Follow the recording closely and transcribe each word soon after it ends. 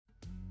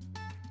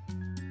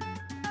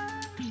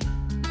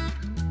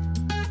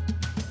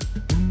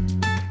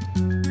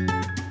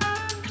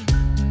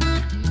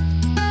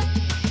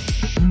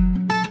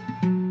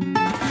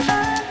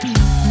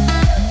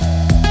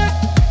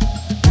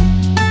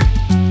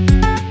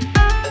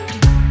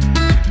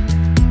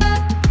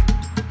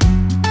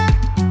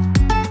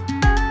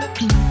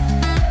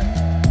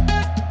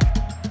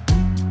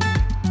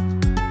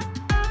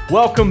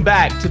Welcome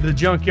back to the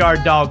Junkyard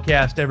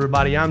Dogcast,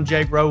 everybody. I'm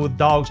Jake Rowe with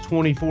Dogs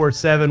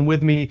 24/7.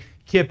 With me,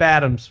 Kip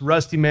Adams,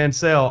 Rusty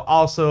Mansell,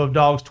 also of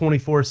Dogs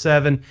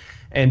 24/7.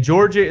 And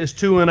Georgia is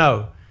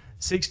 2-0,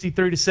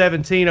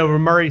 63-17 over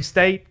Murray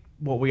State.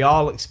 What we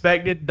all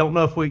expected. Don't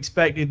know if we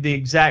expected the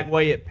exact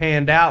way it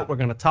panned out. We're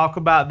going to talk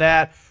about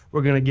that.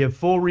 We're going to give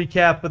full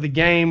recap of the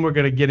game. We're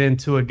going to get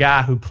into a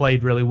guy who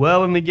played really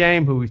well in the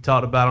game, who we've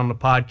talked about on the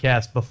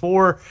podcast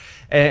before.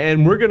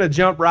 And we're going to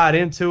jump right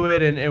into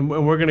it, and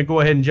we're going to go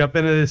ahead and jump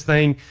into this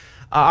thing.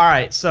 All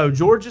right, so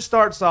Georgia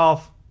starts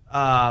off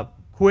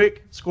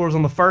quick, scores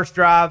on the first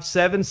drive,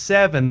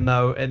 7-7,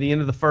 though, at the end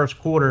of the first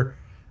quarter.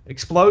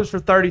 Explodes for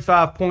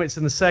 35 points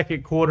in the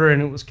second quarter,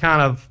 and it was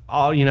kind of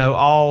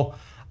all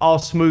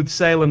smooth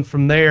sailing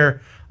from there.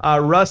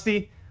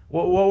 Rusty,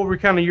 what were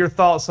kind of your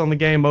thoughts on the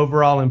game,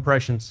 overall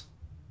impressions?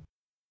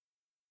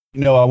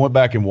 I went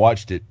back and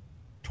watched it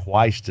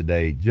twice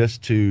today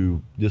just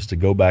to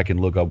go back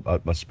and look.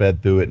 I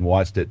sped through it and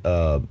watched it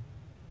a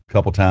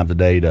couple times a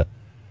day to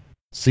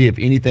see if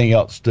anything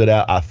else stood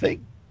out. I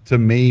think, to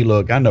me,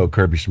 look, I know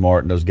Kirby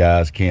Smart and those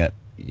guys they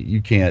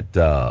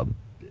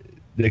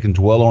can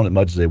dwell on it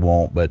much as they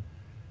want, but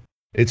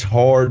it's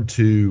hard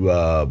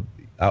to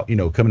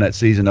coming that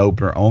season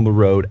opener on the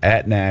road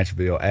at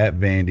Nashville, at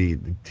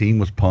Vandy, the team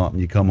was pumped,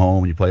 and you come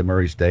home and you play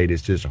Murray State.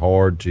 It's just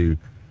hard to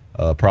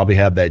probably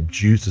have that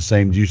juice, the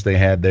same juice they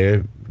had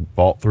there.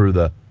 Fought through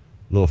the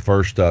little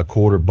first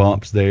quarter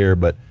bumps there.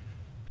 But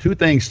two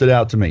things stood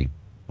out to me.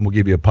 I'm going to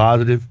give you a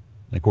positive.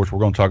 And, of course, we're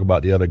going to talk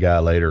about the other guy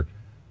later.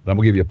 But I'm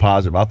going to give you a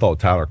positive. I thought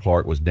Tyler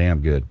Clark was damn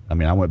good. I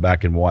mean, I went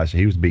back and watched.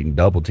 He was beating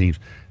double teams.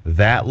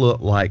 That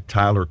looked like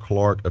Tyler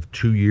Clark of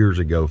 2 years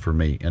ago for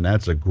me. And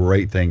that's a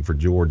great thing for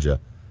Georgia.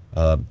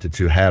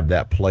 To have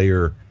that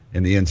player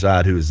in the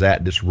inside who is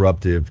that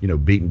disruptive,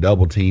 beating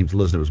double teams.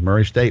 Listen, it was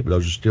Murray State, but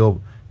those are still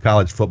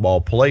college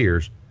football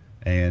players.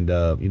 And,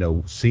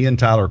 seeing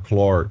Tyler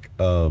Clark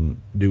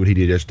do what he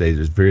did yesterday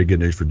is very good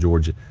news for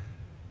Georgia.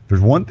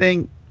 There's one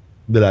thing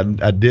that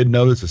I did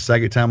notice the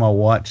second time I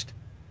watched.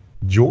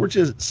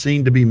 Georgia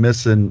seemed to be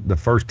missing the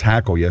first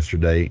tackle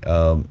yesterday.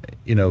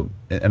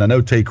 And I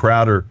know Tay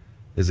Crowder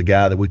is a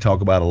guy that we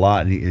talk about a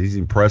lot, and he's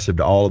impressive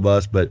to all of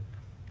us. But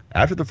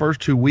after the first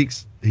 2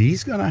 weeks,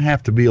 he's going to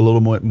have to be a little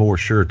more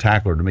sure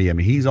tackler to me. I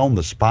mean, he's on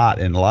the spot,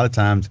 and a lot of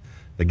times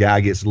the guy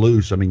gets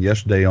loose. I mean,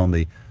 yesterday on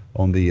the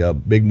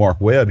big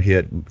Mark Webb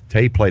hit,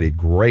 Tay played it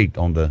great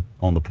on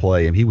the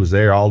play, and he was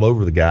there all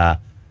over the guy,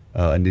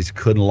 and just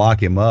couldn't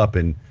lock him up.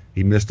 And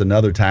he missed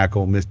another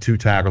tackle, missed two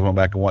tackles. Went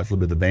back and watched a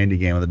little bit of the Vandy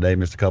game of the day,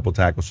 missed a couple of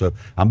tackles. So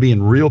I'm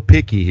being real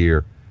picky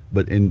here.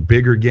 But in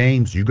bigger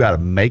games, you got to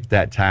make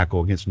that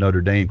tackle against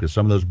Notre Dame because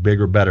some of those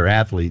bigger, better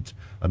athletes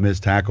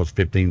missed tackles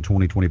 15,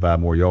 20, 25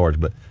 more yards.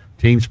 But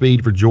team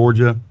speed for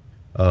Georgia,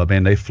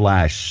 man, they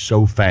flash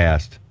so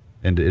fast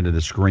into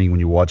the screen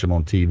when you watch them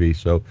on TV.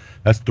 So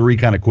that's three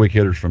kind of quick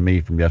hitters from me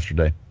from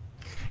yesterday.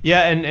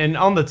 Yeah, and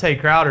on the Tay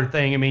Crowder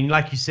thing, I mean,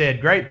 like you said,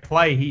 great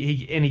play.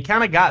 He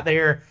kind of got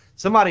there.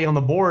 Somebody on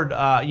the board,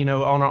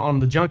 on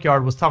the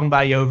Junkyard was talking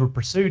about he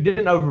over-pursued.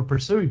 Didn't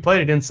over-pursue. He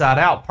played it inside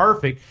out.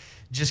 Perfect.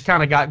 Just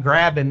kind of got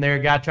grabbed in there.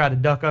 Guy tried to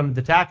duck under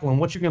the tackle. And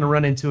what you're going to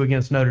run into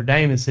against Notre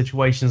Dame in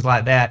situations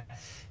like that,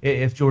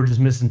 if Georgia's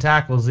missing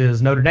tackles,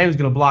 is Notre Dame's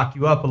going to block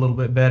you up a little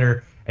bit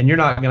better, and you're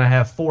not going to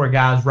have four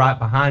guys right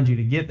behind you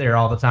to get there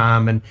all the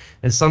time. And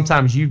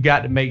sometimes you've got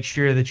to make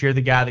sure that you're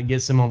the guy that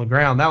gets him on the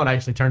ground. That one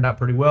actually turned out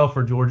pretty well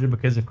for Georgia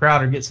because if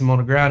Crowder gets him on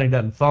the ground, he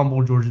doesn't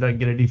fumble, Georgia doesn't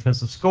get a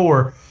defensive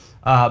score.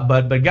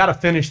 But got to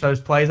finish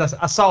those plays.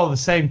 I saw the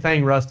same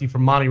thing, Rusty,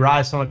 from Monty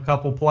Rice on a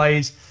couple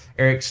plays.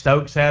 Eric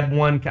Stokes had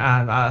one.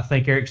 I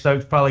think Eric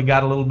Stokes probably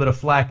got a little bit of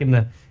flack in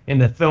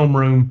the film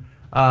room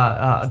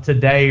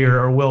today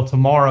or will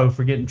tomorrow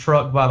for getting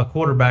trucked by the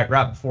quarterback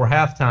right before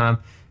halftime.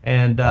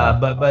 And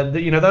but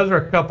those are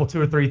a couple, two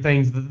or three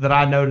things that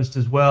I noticed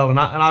as well. And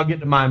I'll get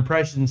to my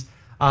impressions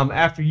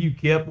after you,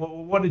 Kip.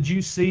 What did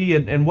you see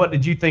and what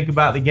did you think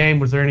about the game?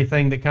 Was there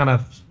anything that kind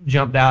of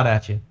jumped out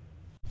at you?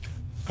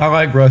 I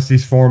like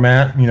Rusty's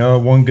format.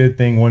 One good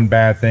thing, one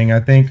bad thing. I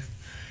think,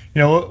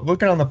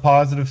 looking on the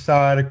positive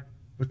side,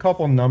 a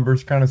couple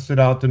numbers kind of stood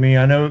out to me.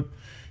 I know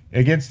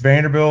against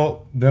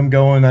Vanderbilt, them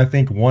going, I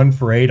think, 1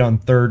 for 8 on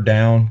third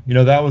down.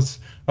 That was,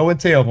 I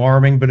wouldn't say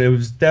alarming, but it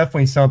was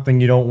definitely something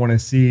you don't want to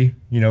see,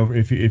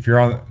 if you're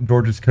on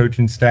Georgia's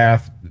coaching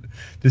staff,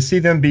 to see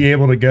them be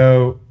able to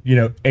go,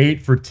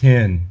 8 for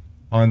 10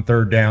 on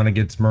third down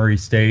against Murray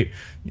State.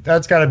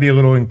 That's got to be a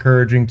little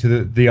encouraging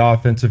to the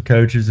offensive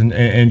coaches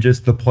and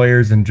just the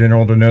players in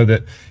general to know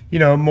that,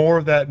 more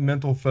of that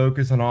mental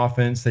focus on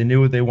offense. They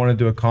knew what they wanted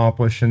to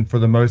accomplish, and for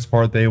the most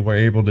part, they were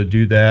able to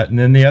do that. And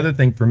then the other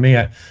thing for me,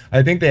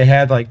 I think they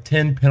had like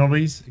 10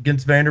 penalties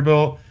against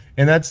Vanderbilt,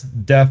 and that's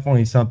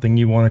definitely something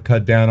you want to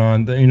cut down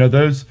on.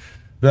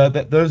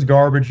 Those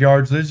garbage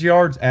yards, those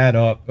yards add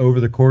up over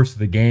the course of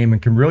the game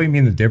and can really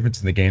mean the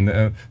difference in the game.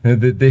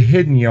 The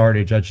hidden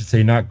yardage, I should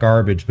say, not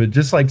garbage, but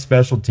just like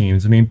special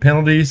teams. I mean,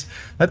 penalties,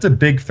 that's a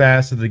big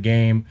facet of the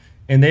game.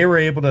 and they were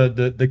able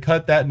to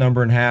cut that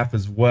number in half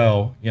as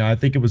well. I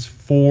think it was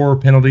 4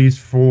 penalties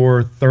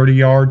for 30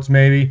 yards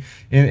maybe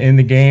in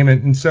the game,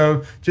 and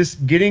so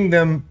just getting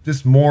them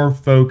just more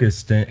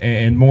focused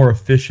and more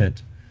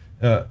efficient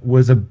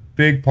was a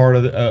big part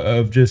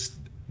of just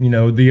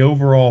the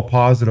overall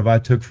positive I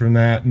took from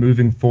that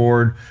moving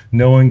forward,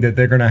 knowing that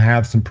they're going to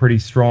have some pretty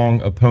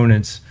strong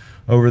opponents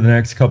over the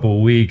next couple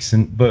of weeks.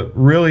 But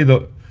really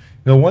the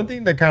one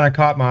thing that kind of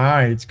caught my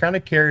eye, it's kind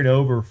of carried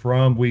over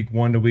from week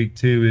 1 to week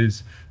 2,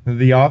 is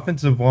the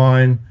offensive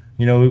line.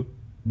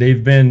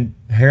 They've been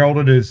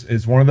heralded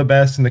as one of the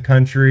best in the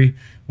country.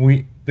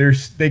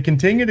 They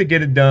continue to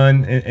get it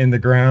done in the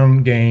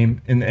ground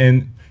game,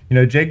 and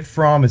Jake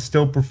Fromm is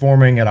still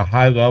performing at a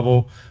high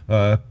level,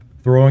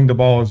 throwing the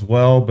ball as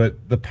well. But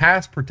the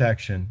pass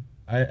protection,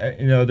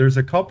 there's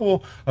a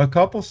couple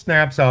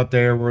snaps out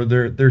there where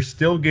they're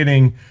still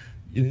getting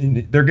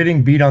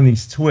beat on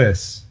these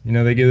twists.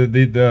 They get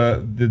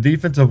the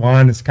defensive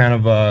line is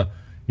kind of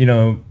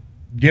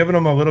giving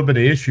them a little bit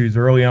of issues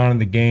early on in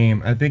the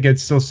game. I think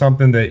it's still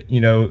something that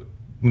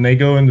when they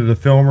go into the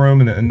film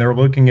room and they're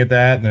looking at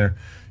that, and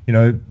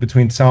they're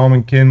between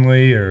Solomon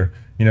Kinley or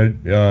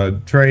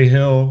Trey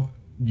Hill,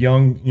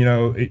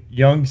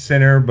 young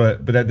center,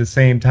 but at the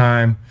same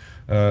time,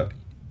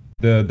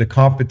 the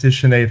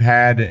competition they've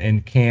had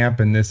in camp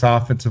and this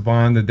offensive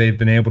line that they've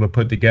been able to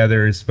put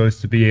together is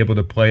supposed to be able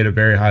to play at a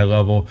very high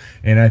level.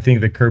 And I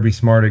think that Kirby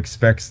Smart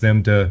expects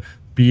them to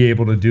be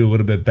able to do a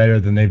little bit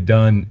better than they've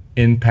done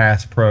in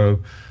pass pro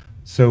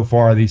so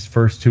far these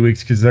first 2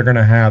 weeks, because they're going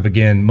to have,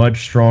 again,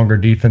 much stronger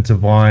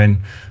defensive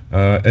line,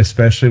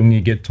 especially when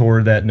you get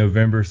toward that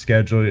November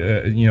schedule.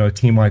 A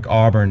team like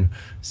Auburn,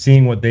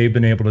 seeing what they've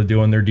been able to do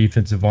on their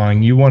defensive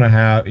line, you want to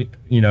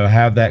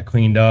have that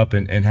cleaned up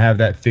and have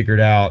that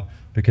figured out,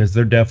 because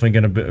they're definitely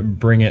going to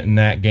bring it in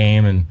that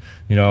game. And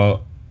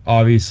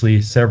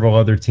obviously several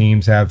other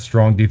teams have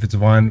strong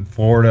defensive line.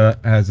 Florida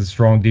has a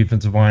strong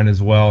defensive line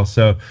as well.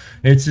 So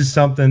it's just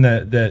something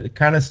that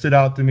kind of stood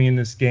out to me in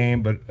this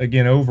game. But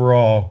again,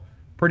 overall,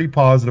 pretty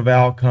positive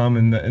outcome.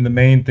 And the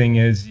main thing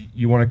is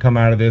you want to come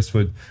out of this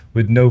with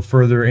no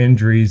further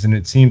injuries. And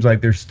it seems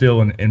like they're still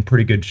in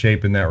pretty good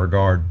shape in that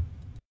regard.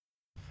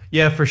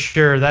 Yeah, for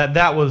sure.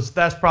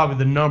 That's probably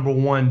the number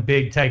one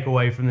big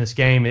takeaway from this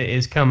game,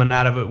 is coming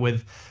out of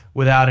it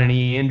without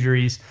any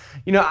injuries.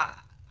 When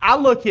I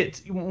look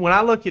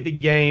at the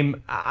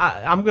game,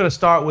 I'm going to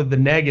start with the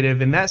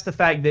negative, and that's the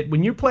fact that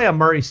when you play a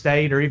Murray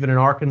State or even an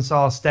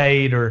Arkansas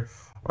State or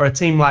a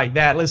team like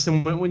that,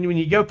 listen, when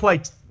you go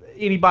play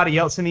anybody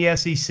else in the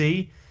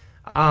SEC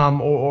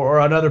or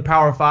another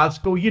Power 5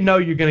 school, you're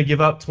going to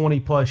give up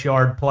 20-plus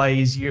yard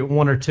plays,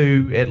 one or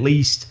two at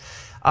least.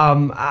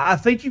 I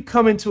think you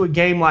come into a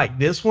game like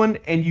this one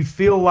and you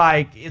feel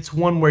like it's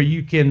one where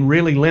you can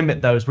really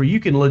limit those, where you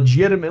can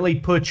legitimately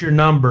put your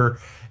number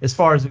as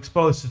far as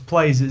explosive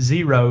plays at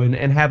 0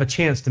 and have a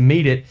chance to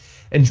meet it.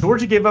 And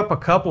Georgia gave up a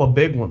couple of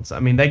big ones.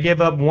 I mean, they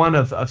gave up one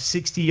of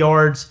 60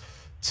 yards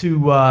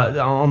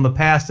on the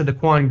pass to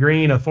Daquan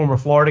Green, a former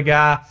Florida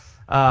guy,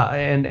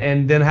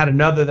 and then had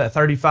another, that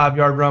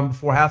 35-yard run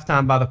before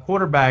halftime by the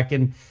quarterback.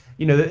 And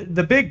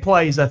the big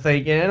plays, I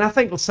think, and I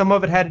think some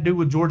of it had to do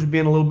with Georgia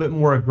being a little bit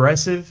more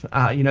aggressive.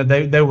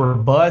 They were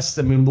busts.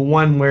 I mean, the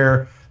one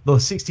where the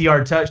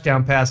 60-yard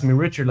touchdown pass,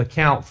 Richard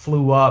LeCount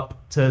flew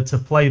up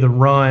to play the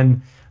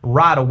run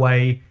right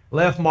away,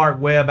 left Mark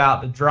Webb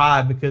out to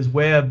dry, because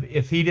Webb,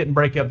 if he didn't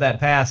break up that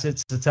pass,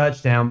 it's a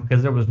touchdown,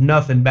 because there was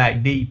nothing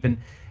back deep.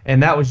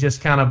 And that was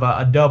just kind of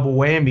a double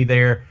whammy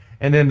there.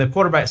 And then the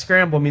quarterback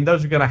scramble,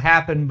 those are going to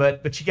happen,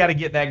 but you got to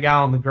get that guy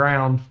on the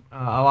ground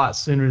a lot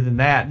sooner than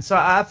that. And so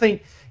I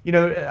think,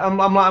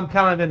 I'm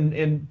kind of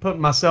in putting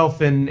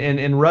myself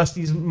in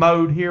Rusty's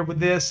mode here with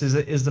this,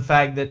 is the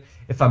fact that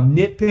if I'm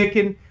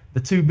nitpicking the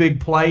two big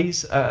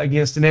plays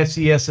against an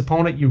FCS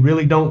opponent, you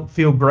really don't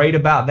feel great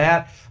about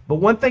that. But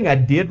one thing I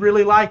did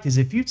really like is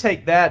if you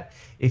take that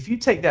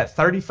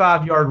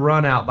 35-yard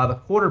run out by the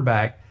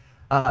quarterback,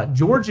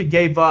 Georgia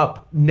gave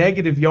up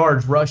negative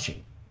yards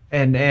rushing.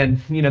 And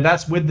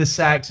that's with the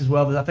sacks as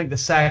well. I think the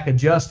sack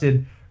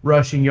adjusted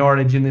rushing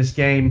yardage in this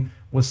game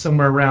was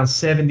somewhere around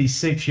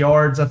 76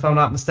 yards, if I'm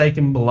not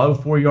mistaken, below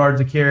 4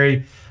 yards a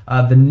carry.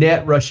 The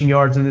net rushing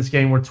yards in this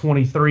game were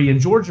 23, and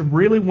Georgia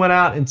really went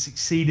out and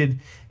succeeded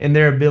in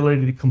their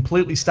ability to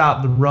completely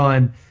stop the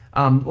run.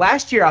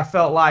 Last year, I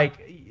felt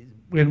like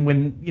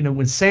when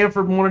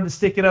Samford wanted to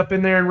stick it up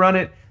in there and run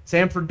it,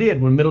 Samford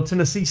did. When Middle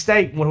Tennessee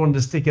State wanted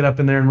to stick it up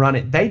in there and run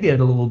it, they did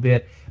a little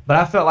bit. But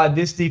I felt like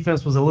this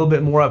defense was a little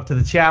bit more up to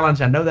the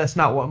challenge. I know that's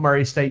not what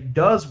Murray State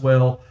does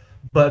well,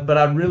 but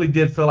I really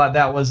did feel like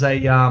that was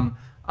a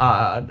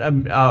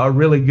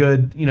really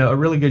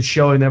good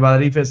showing there by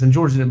the defense. And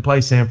Georgia didn't play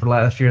Samford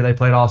last year; they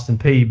played Austin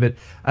Peay. But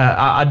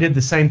I did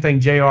the same thing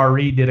J.R.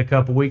 Reed did a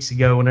couple weeks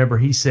ago, whenever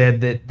he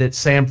said that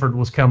Samford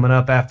was coming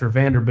up after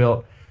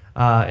Vanderbilt.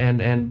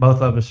 And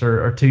both of us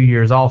are 2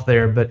 years off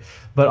there, but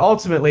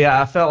ultimately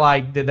I felt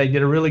like that they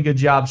did a really good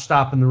job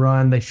stopping the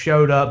run. They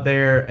showed up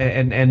there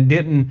and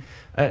didn't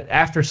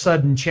After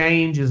sudden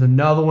change is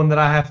another one that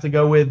I have to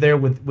go with there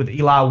with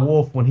Eli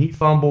Wolf. When he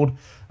fumbled,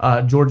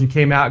 Georgia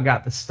came out,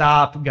 got the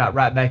stop, got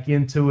right back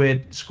into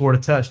it, scored a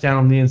touchdown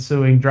on the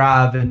ensuing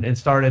drive, and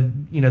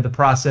started the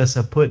process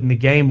of putting the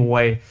game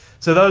away.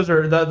 So those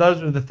are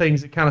the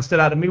things that kind of stood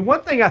out to me.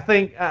 One thing I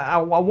think I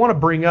want to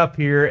bring up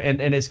here, and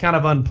it's kind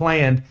of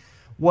unplanned,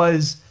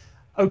 was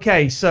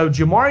okay. So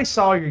Jamari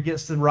Sawyer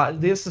gets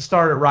to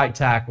start at right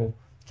tackle.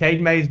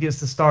 Cade Mays gets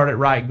to start at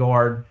right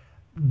guard.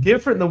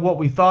 Different than what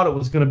we thought it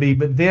was going to be,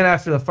 but then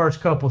after the first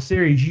couple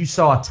series, you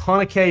saw a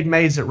ton of Cade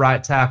Mays at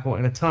right tackle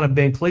and a ton of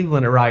Ben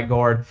Cleveland at right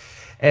guard.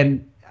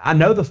 And I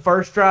know the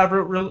first drive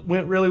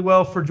went really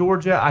well for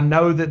Georgia. I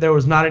know that there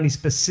was not any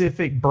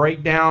specific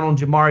breakdown on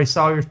Jamari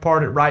Sawyer's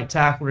part at right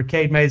tackle or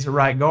Cade Mays at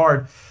right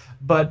guard.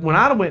 But when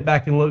I went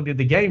back and looked at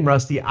the game,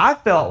 Rusty, I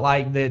felt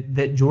like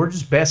that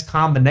Georgia's best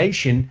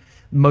combination,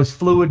 most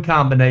fluid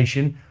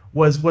combination,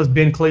 was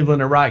Ben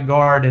Cleveland at right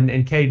guard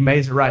and Cade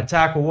Mays at right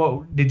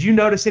tackle. Did you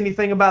notice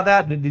anything about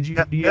that?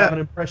 Do you have an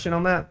impression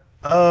on that?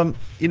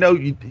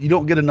 You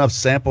don't get enough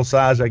sample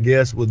size, I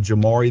guess, with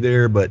Jamari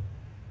there, but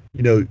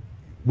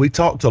we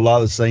talk to a lot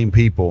of the same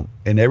people,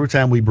 and every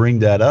time we bring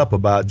that up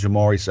about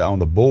Jamari on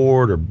the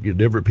board or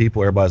different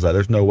people, everybody's like,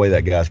 "There's no way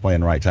that guy's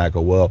playing right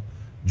tackle." Well,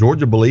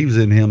 Georgia believes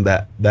in him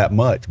that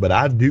much, but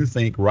I do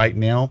think right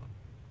now,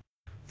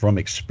 from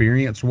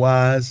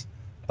experience-wise,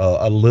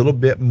 a little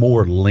bit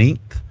more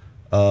length.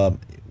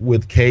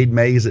 With Cade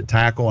Mays at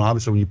tackle, and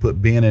obviously when you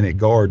put Ben in at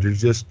guard, you're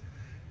just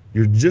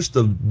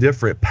a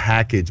different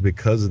package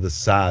because of the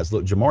size.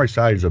 Look, Jamari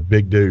Sawyer is a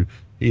big dude.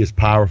 He is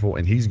powerful,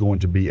 and he's going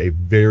to be a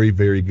very,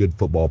 very good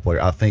football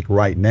player. I think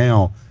right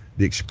now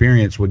the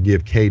experience would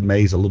give Cade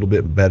Mays a little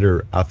bit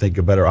better, I think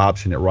a better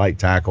option at right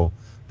tackle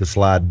to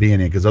slide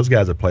Ben in, because those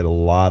guys have played a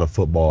lot of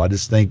football. I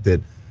just think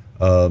that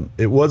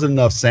it wasn't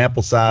enough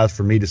sample size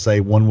for me to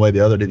say one way or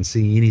the other. Didn't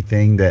see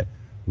anything that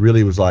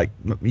really was like,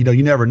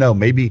 you never know.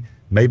 Maybe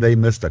they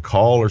missed a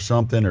call or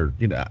something, or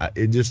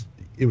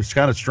it was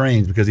kind of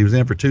strange because he was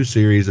in for 2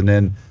 series, and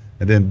then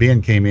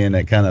Ben came in and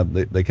they kind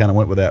of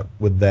went with that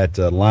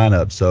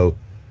lineup. So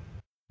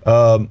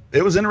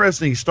it was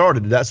interesting. He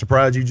started. Did that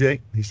surprise you,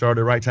 Jake? He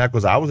started at right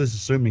tackle. I was just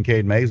assuming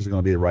Cade Mays was going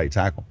to be the right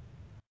tackle.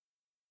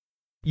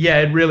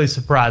 Yeah, it really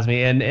surprised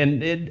me, and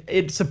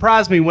it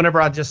surprised me whenever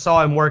I just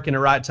saw him working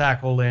at right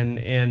tackle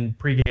in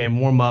pregame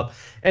warmup,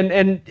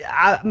 and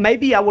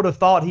maybe I would have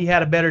thought he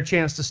had a better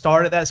chance to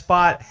start at that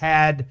spot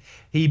had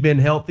he been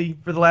healthy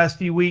for the last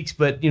few weeks.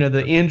 But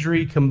the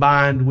injury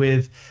combined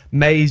with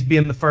Mays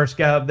being the first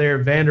guy up there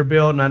at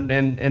Vanderbilt,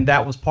 and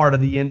that was part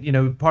of the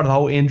part of the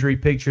whole injury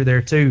picture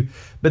there too.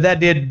 But that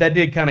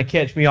did kind of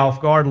catch me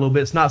off guard a little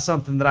bit. It's not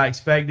something that I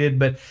expected,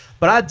 but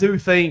I do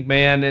think,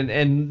 man,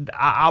 and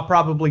I'll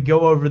probably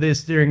go over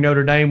this during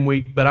Notre Dame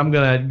week, but I'm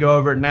gonna go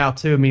over it now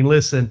too. I mean,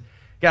 listen,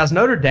 guys,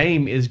 Notre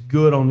Dame is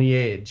good on the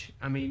edge.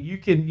 I mean, you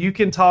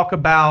can talk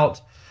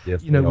about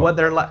what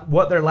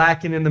they're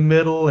lacking in the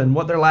middle and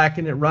what they're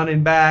lacking at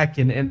running back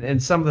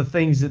and some of the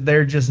things that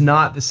they're just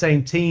not the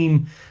same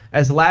team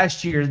as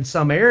last year in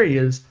some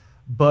areas.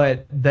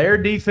 But their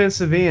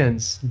defensive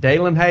ends,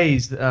 Dalen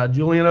Hayes,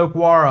 Julian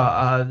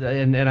Okwara,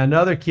 and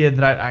another kid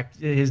that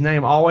his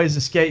name always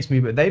escapes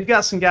me, but they've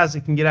got some guys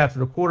that can get after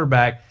the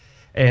quarterback,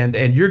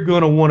 and you're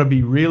going to want to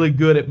be really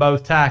good at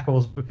both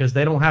tackles, because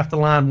they don't have to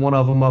line one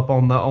of them up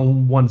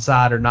on one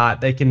side or not.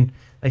 They can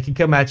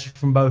come at you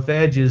from both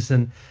edges,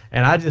 and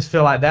I just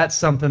feel like that's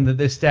something that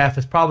this staff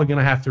is probably going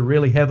to have to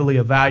really heavily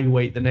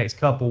evaluate the next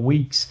couple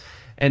weeks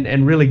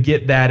and really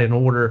get that in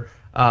order.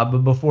 But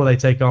before they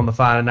take on the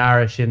Fighting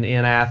Irish in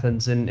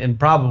Athens, and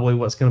probably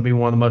what's going to be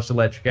one of the most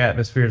electric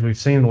atmospheres we've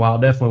seen in a while,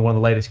 definitely one of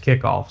the latest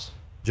kickoffs.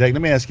 Jake,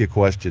 let me ask you a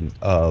question,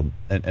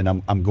 and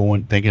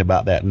I'm thinking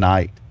about that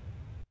night.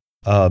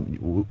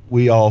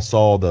 We all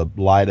saw the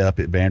light up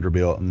at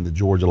Vanderbilt, and the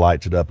Georgia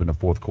lights it up in the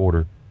fourth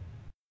quarter.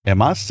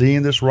 Am I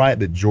seeing this right,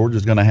 that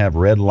Georgia's going to have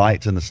red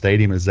lights in the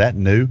stadium? Is that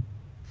new?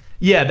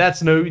 Yeah,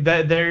 that's new.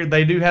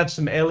 They do have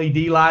some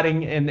LED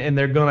lighting, and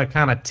they're going to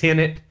kind of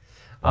tint it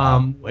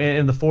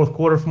in the fourth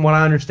quarter, from what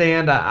I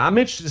understand. I'm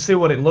interested to see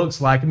what it looks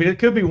like. I mean, it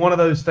could be one of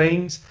those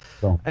things,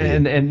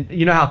 and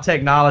you know how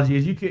technology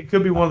is. It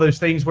could be one of those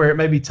things where it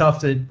may be tough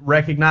to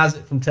recognize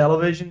it from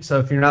television. So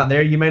if you're not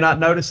there, you may not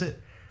notice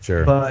it.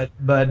 Sure. But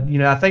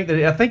I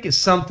think it's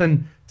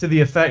something to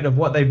the effect of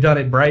what they've done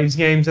at Braves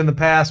games in the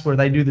past, where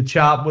they do the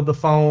chop with the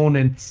phone,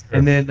 and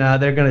then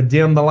they're going to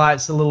dim the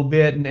lights a little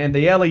bit, and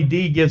the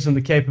LED gives them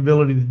the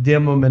capability to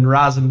dim them and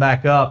rise them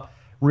back up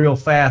real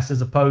fast,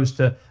 as opposed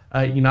to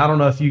I don't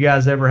know if you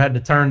guys ever had to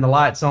turn the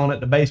lights on at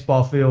the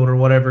baseball field or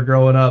whatever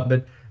growing up,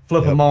 but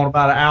flip them on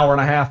about an hour and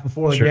a half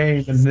before the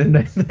game, and then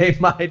they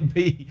might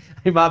be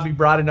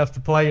bright enough to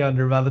play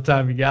under by the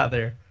time you got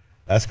there.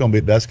 That's gonna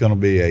be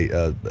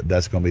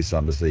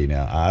something to see.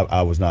 Now,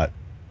 I was not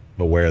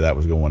aware that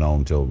was going on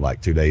until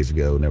like 2 days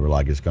ago, and they were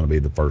like, it's going to be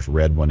the first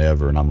red one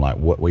ever, and I'm like,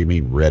 what do you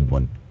mean red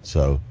one?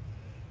 So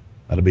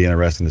that'll be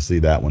interesting to see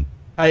that one.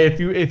 Hey,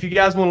 if you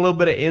guys want a little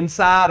bit of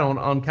insight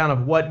on kind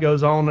of what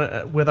goes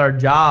on with our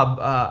job,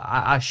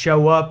 I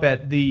show up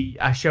at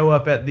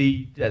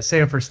at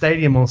Sanford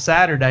Stadium on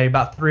Saturday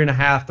about 3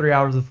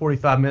 hours and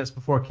 45 minutes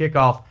before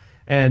kickoff,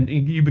 and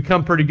you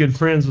become pretty good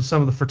friends with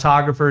some of the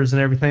photographers and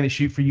everything that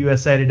shoot for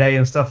USA Today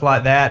and stuff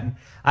like that. And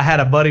I had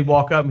a buddy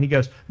walk up and he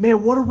goes,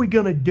 "Man, what are we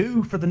gonna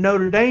do for the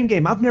Notre Dame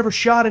game? I've never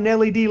shot in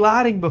LED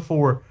lighting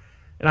before,"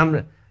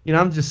 and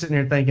I'm just sitting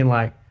there thinking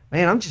like,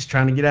 man, I'm just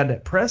trying to get out of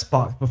that press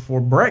box before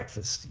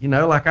breakfast.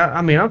 Like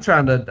I'm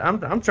trying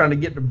to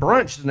get to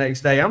brunch the next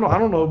day. I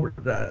don't know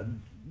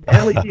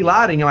LED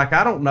lighting. Like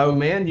I don't know,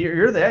 man.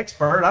 You're the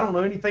expert. I don't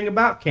know anything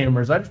about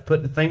cameras. I just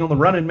put the thing on the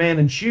running man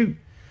and shoot.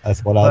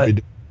 That's what I'll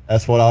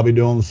be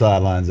doing on the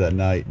sidelines that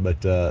night.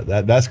 But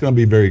that's going to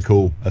be very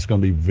cool. That's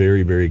going to be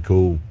very, very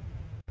cool.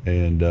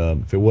 And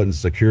if it wasn't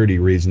security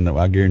reason,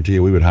 I guarantee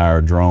you we would hire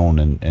a drone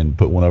and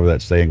put one over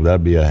that stadium.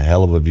 That'd be a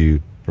hell of a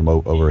view from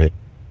overhead.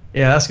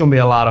 Yeah, that's going to be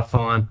a lot of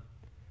fun.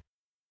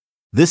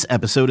 This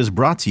episode is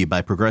brought to you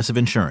by Progressive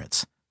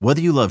Insurance.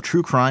 Whether you love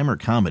true crime or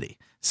comedy,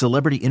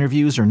 celebrity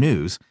interviews or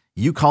news,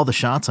 you call the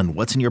shots on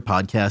what's in your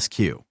podcast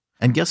queue.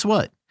 And guess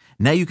what?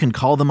 Now you can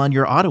call them on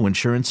your auto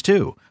insurance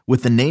too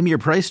with the Name Your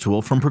Price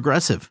tool from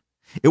Progressive.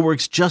 It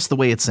works just the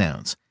way it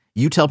sounds.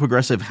 You tell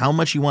Progressive how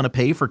much you want to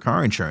pay for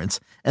car insurance,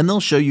 and they'll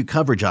show you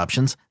coverage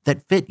options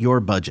that fit your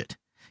budget.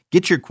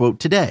 Get your quote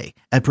today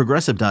at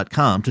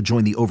Progressive.com to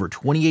join the over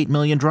 28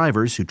 million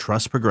drivers who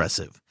trust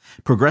Progressive.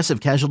 Progressive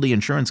Casualty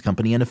Insurance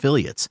Company and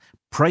Affiliates.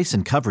 Price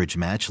and coverage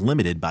match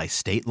limited by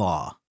state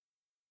law.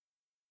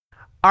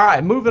 All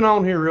right, moving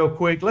on here real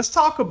quick. Let's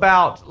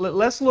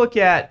look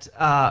at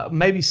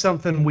maybe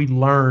something we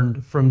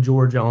learned from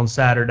Georgia on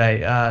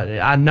Saturday.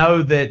 I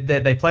know that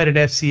they played an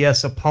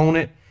FCS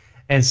opponent,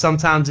 and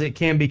sometimes it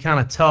can be kind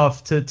of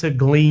tough to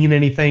glean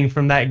anything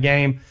from that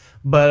game.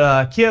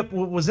 But Kip,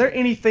 was there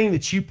anything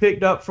that you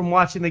picked up from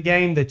watching the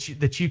game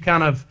that you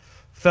kind of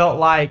felt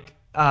like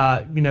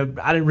I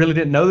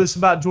didn't know this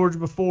about Georgia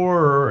before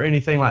or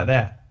anything like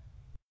that?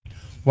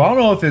 Well, I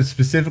don't know if it's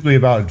specifically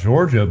about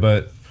Georgia,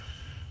 but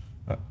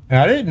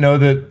I didn't know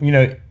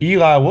that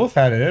Eli Wolf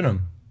had it in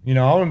him. I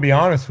want to be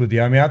honest with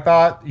you. I mean, I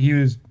thought he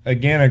was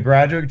again a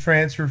graduate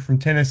transfer from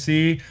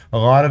Tennessee, a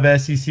lot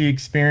of SEC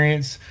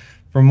experience.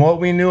 From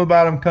what we knew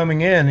about him coming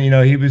in,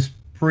 he was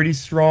pretty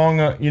strong,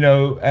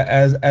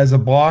 as a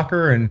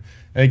blocker, and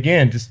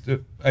again, just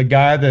a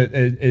guy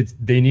that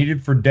they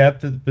needed for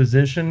depth at the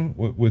position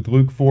with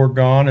Luke Ford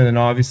gone, and then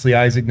obviously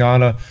Isaac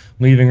Nada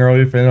leaving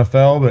early for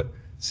NFL. But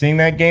seeing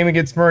that game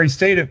against Murray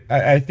State,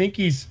 I think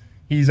he's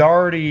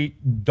already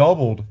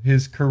doubled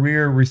his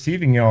career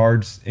receiving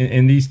yards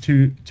in these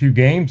two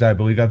games. I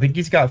believe. I think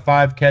he's got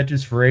 5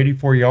 catches for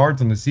 84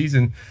 yards on the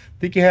season.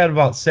 I think he had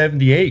about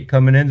 78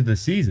 coming into the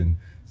season.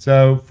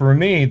 So for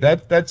me,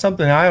 that's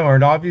something I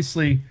learned.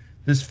 Obviously,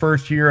 this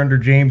first year under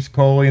James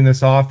Coley in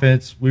this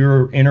offense, we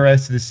were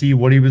interested to see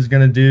what he was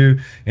going to do.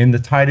 And the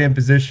tight end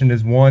position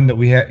is one that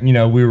we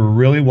were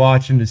really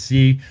watching to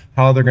see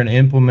how they're going to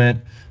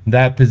implement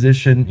that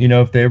position.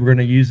 If they were going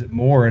to use it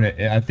more. And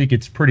I think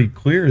it's pretty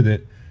clear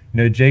that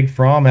Jake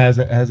Fromm has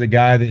a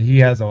guy that he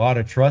has a lot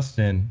of trust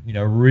in.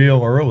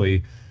 Real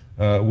early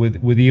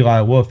with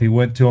Eli Wolf, he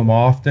went to him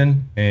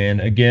often,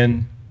 and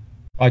again,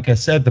 like I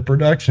said, the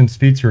production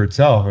speaks for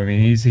itself. I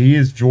mean, he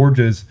is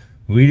Georgia's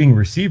leading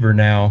receiver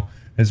now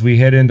as we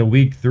head into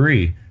week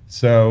 3.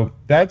 So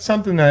that's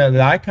something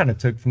that I kind of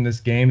took from this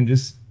game, and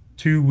just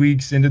 2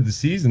 weeks into the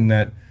season,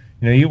 that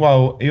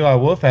Eli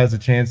Wolf has a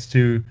chance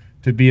to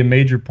be a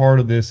major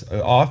part of this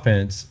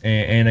offense,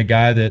 and a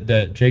guy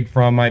that Jake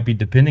Fromm might be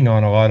depending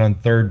on a lot on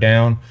third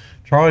down.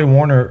 Charlie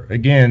Warner,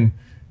 again,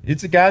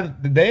 it's a guy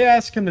that they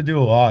ask him to do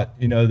a lot,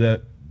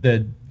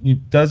 that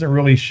doesn't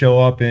really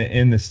show up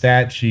in the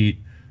stat sheet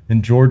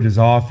in Georgia's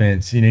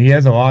offense. He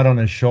has a lot on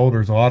his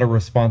shoulders, a lot of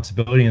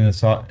responsibility in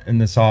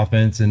this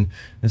offense. And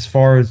as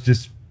far as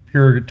just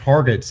pure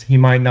targets, he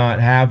might not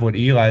have what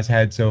Eli's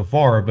had so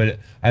far. But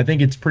I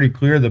think it's pretty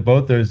clear that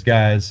both those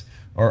guys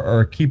are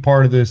a key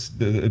part of this,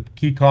 the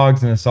key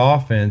cogs in this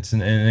offense.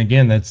 And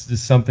again, that's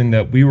just something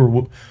that we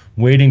were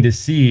waiting to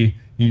see.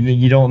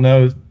 You don't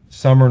know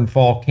summer and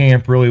fall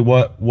camp really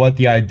what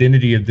the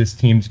identity of this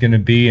team's going to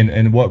be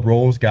and what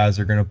roles guys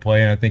are going to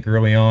play. And I think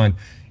early on,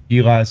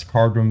 Eli's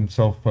carved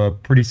himself a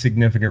pretty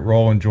significant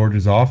role in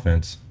Georgia's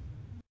offense.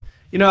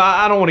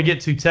 I don't want to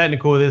get too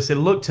technical with this. It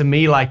looked to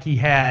me like he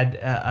had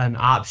an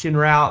option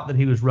route that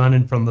he was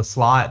running from the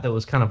slot that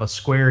was kind of a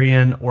square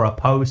in or a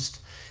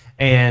post,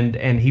 and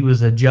he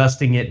was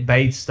adjusting it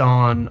based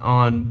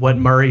on what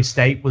Murray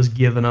State was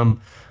giving him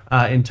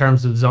in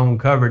terms of zone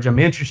coverage. I'm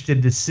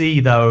interested to see,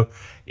 though,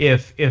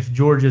 if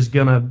Georgia's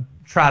going to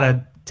try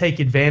to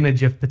take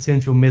advantage of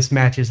potential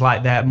mismatches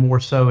like that more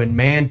so in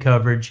man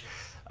coverage.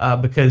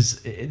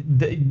 Because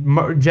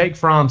Jake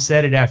Fromm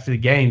said it after the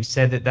game,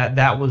 said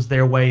that was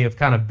their way of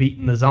kind of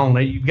beating the zone.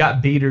 You've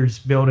got beaters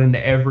built into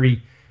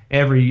every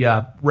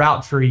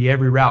route tree,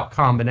 every route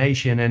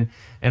combination,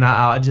 and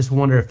I just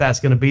wonder if that's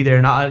going to be there.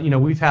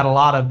 And we've had a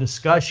lot of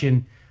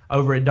discussion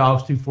over at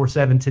Dogs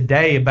 247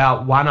 today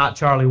about why not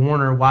Charlie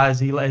Woerner? Why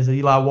is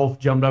Eli Wolf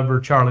jumped over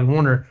Charlie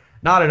Woerner?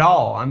 Not at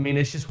all. I mean,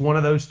 it's just one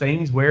of those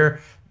things where,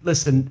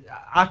 listen,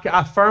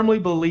 I firmly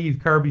believe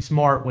Kirby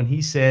Smart when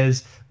he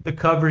says the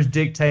coverage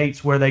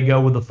dictates where they go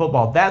with the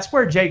football. That's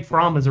where Jake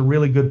Fromm is a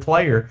really good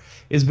player,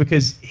 is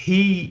because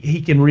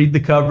he can read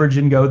the coverage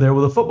and go there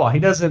with the football. He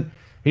doesn't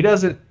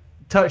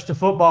touch the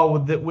football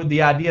with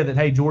the idea that,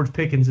 hey, George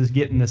Pickens is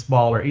getting this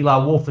ball or Eli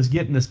Wolf is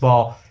getting this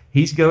ball.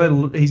 He's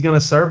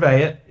gonna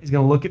survey it. He's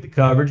gonna look at the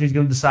coverage. He's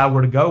gonna decide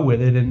where to go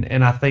with it.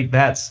 And I think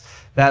that's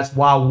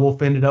why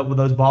Wolf ended up with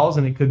those balls.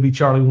 And it could be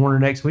Charlie Woerner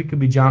next week. It could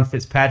be John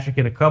Fitzpatrick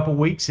in a couple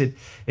weeks. It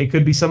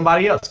could be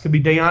somebody else. It could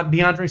be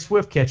DeAndre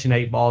Swift catching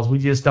 8 balls. We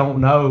just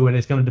don't know, and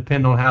it's going to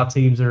depend on how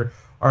teams are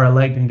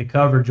electing to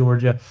cover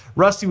Georgia.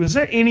 Rusty, was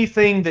there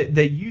anything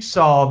that you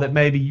saw that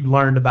maybe you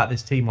learned about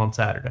this team on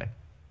Saturday?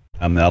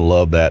 I mean, I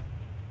love that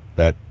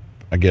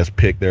I guess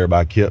pick there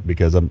by Kip,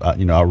 because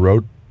I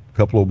wrote a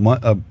couple of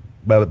months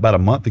about a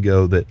month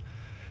ago that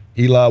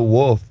Eli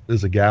Wolf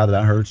is a guy that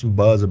I heard some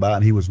buzz about,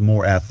 and he was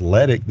more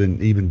athletic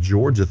than even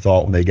Georgia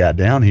thought when they got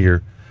down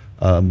here.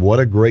 What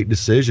a great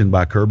decision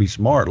by Kirby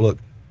Smart. Look,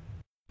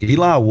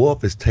 Eli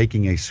Wolf is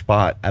taking a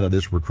spot out of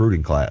this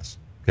recruiting class.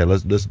 Okay,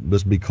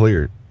 let's be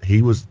clear.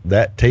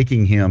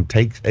 Taking him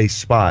takes a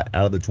spot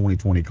out of the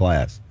 2020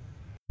 class.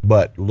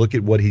 But look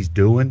at what he's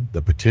doing,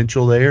 the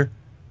potential there,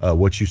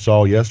 what you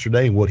saw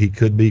yesterday, and what he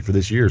could be for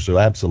this year. So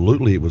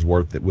absolutely it was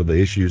worth it with the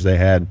issues they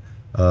had,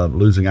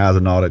 losing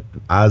Isaac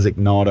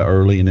Nauta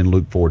early and then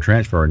Luke Ford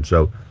transferring.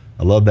 So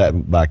I love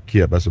that by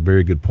Kip. That's a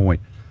very good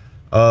point.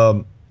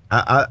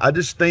 I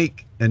just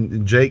think,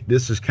 and Jake,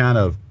 this is kind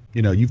of,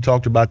 you've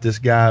talked about this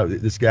guy,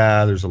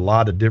 there's a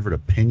lot of different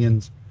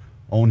opinions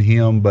on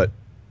him, but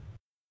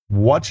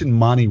watching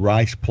Monty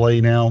Rice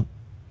play now,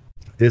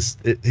 he's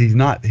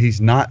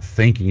not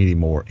thinking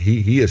anymore.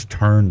 He has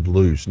turned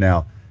loose.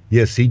 Now,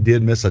 yes, he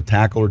did miss a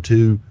tackle or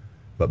two,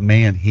 but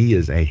man, he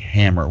is a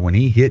hammer. When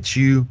he hits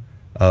you,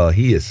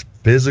 he is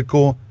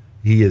physical.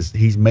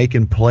 He's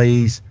making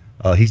plays.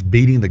 He's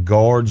beating the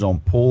guards on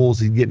pulls.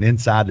 He's getting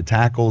inside the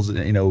tackles,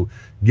 getting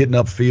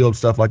upfield,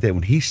 stuff like that.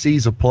 When he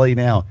sees a play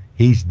now,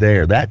 he's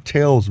there. That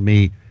tells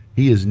me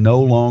he is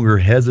no longer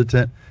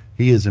hesitant.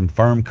 He is in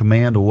firm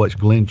command of what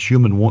Glenn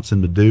Schumann wants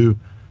him to do.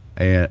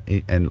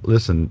 And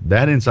listen,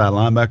 that inside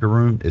linebacker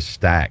room is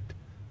stacked.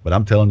 But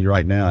I'm telling you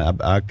right now,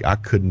 I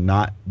could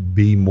not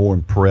be more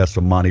impressed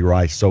with Monty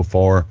Rice so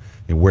far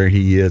and where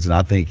he is. And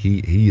I think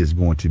he is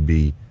going to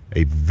be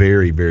a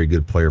very, very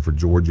good player for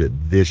Georgia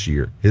this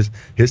year.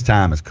 His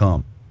time has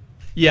come.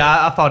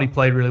 Yeah, I thought he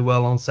played really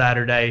well on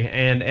Saturday.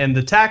 And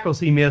the tackles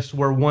he missed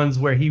were ones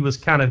where he was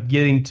kind of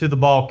getting to the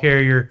ball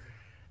carrier,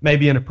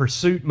 maybe in a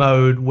pursuit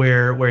mode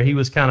where he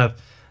was kind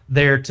of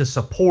there to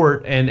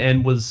support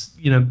and was,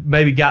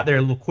 maybe got there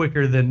a little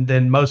quicker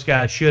than most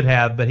guys should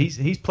have. But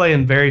he's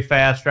playing very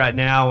fast right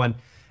now. And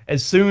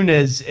as soon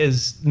as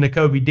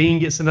Nakobe Dean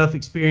gets enough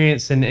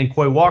experience and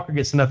Quay Walker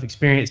gets enough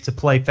experience to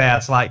play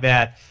fast like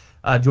that,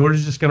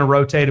 Georgia's just going to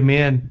rotate them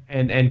in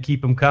and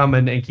keep them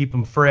coming and keep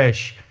them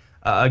fresh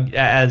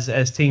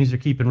as teams are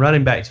keeping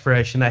running backs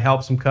fresh, and that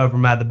helps them cover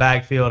them out of the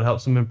backfield,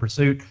 helps them in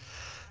pursuit.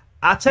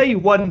 I'll tell you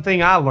one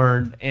thing I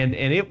learned, and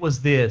it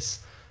was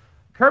this.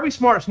 Kirby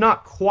Smart's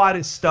not quite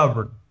as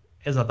stubborn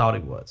as I thought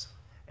he was.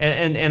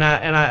 And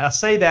I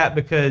say that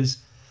because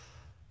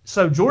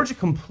so Georgia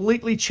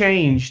completely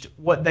changed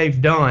what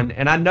they've done.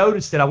 And I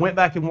noticed it. I went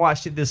back and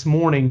watched it this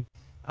morning,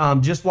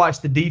 just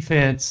watched the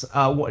defense,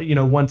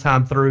 one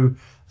time through,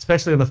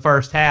 especially in the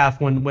first half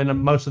when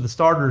most of the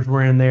starters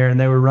were in there and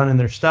they were running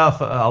their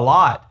stuff a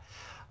lot.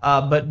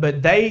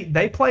 But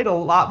they played a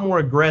lot more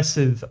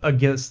aggressive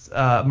against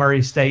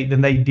Murray State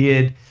than they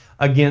did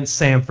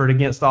against Samford,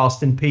 against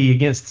Austin Peay,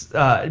 against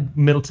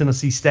Middle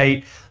Tennessee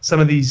State, some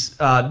of these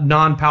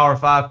non-Power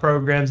 5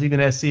 programs, even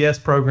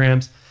SCS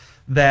programs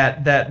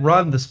that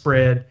run the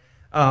spread.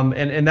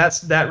 And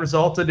that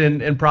resulted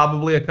in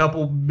probably a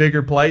couple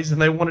bigger plays than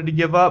they wanted to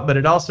give up, but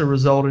it also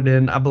resulted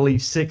in, I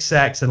believe, 6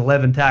 sacks and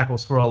 11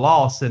 tackles for a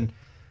loss. And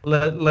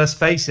let's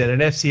face it,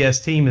 an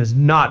FCS team is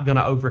not going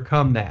to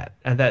overcome that,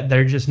 and that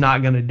they're just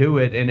not going to do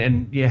it.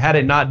 And had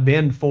it not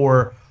been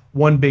for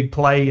one big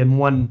play and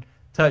one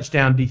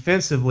touchdown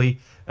defensively,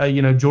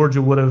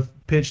 Georgia would have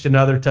pitched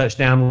another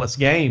touchdown-less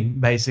game,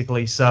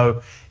 basically.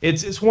 So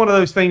it's one of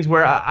those things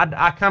where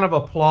I kind of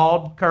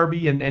applaud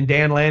Kirby and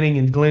Dan Lanning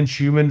and Glenn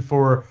Schumann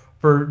for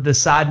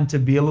deciding to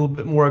be a little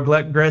bit more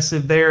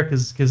aggressive there,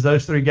 because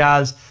those three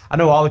guys, I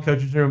know all the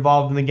coaches are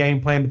involved in the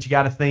game plan, but you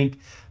got to think,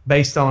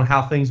 based on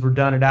how things were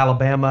done at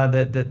Alabama,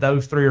 that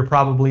those three are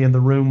probably in the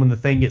room when the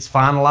thing gets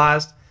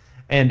finalized.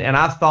 And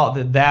I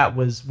thought that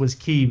was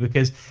key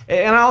because,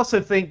 and I also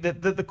think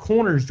that the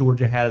corners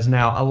Georgia has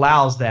now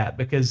allows that,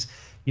 because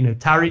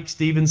Tyreek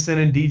Stevenson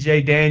and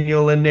DJ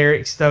Daniel and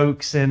Eric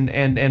Stokes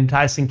and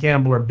Tyson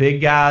Campbell are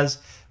big guys.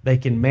 They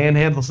can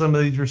manhandle some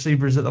of these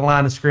receivers at the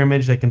line of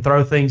scrimmage. They can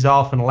throw things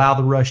off and allow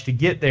the rush to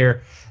get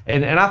there.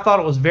 And I thought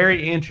it was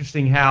very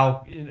interesting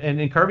how,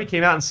 and Kirby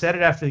came out and said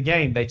it after the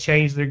game, they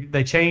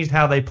changed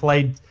how they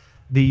played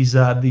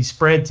these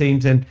spread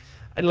teams. And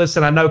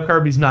listen, I know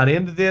Kirby's not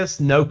into this.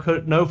 No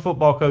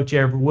football coach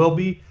ever will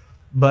be.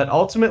 But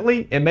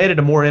ultimately, it made it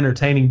a more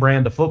entertaining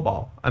brand of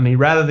football. I mean,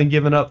 rather than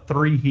giving up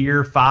 3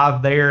 here,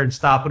 5 there, and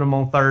stopping them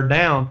on third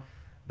down,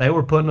 they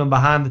were putting them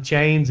behind the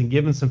chains and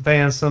giving some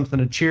fans something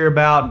to cheer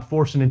about and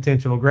forcing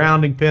intentional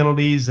grounding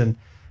penalties, and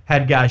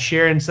had guys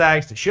sharing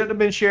sacks that shouldn't have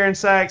been sharing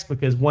sacks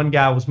because one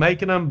guy was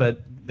making them,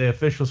 but the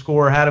official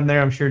scorer had them there.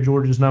 I'm sure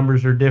Georgia's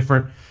numbers are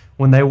different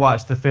when they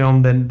watch the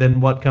film than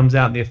what comes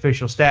out in the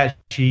official stat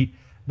sheet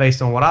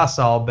based on what I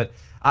saw. But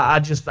I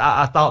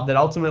thought that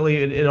ultimately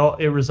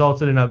it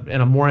resulted in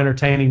a more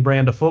entertaining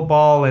brand of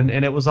football, and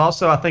it was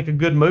also, I think, a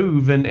good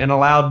move and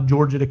allowed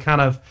Georgia to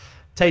kind of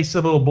taste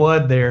a little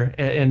blood there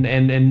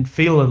and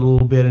feel it a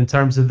little bit in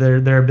terms of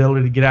their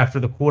ability to get after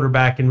the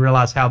quarterback and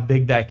realize how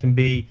big that can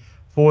be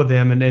for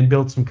them and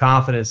build some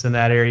confidence in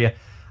that area.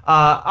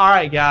 All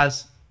right,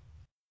 guys.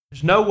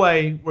 There's no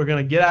way we're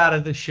going to get out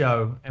of the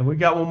show, and we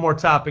got one more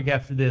topic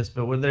after this,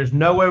 but there's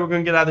no way we're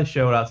going to get out of the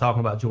show without talking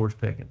about George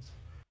Pickens.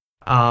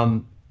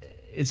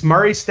 It's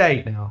Murray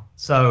State now,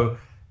 so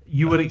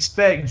you would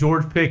expect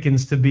George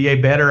Pickens to be a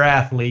better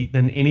athlete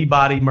than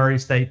anybody Murray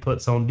State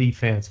puts on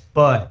defense.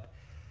 But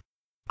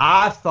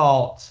I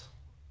thought,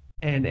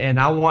 and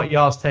I want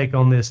y'all's take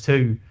on this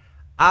too,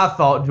 I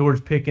thought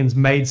George Pickens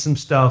made some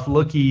stuff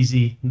look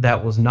easy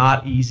that was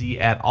not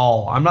easy at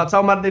all. I'm not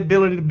talking about the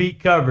ability to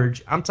beat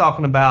coverage. I'm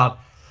talking about,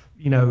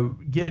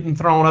 getting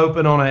thrown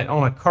open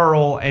on a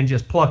curl and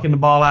just plucking the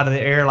ball out of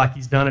the air like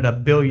he's done it a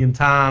billion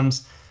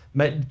times.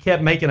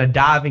 Kept making a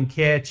diving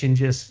catch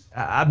and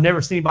I've never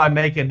seen anybody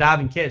make a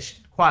diving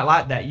catch quite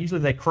like that.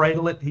 Usually they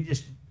cradle it. He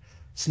just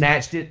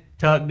snatched it,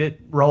 tugged it,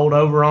 rolled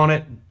over on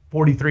it,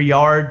 43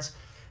 yards.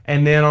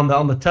 And then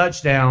on the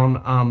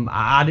touchdown,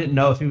 I didn't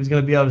know if he was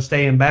going to be able to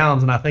stay in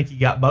bounds, and I think he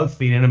got both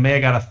feet in. And may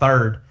have got a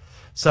third.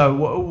 So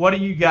what do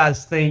you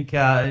guys think?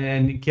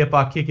 And Kip,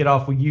 I'll kick it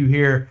off with you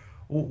here.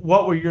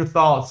 What were your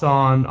thoughts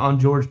on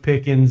George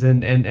Pickens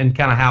and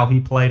kind of how he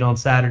played on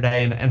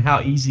Saturday and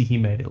how easy he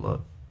made it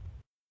look?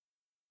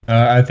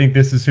 I think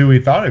this is who we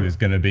thought he was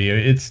going to be.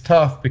 It's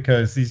tough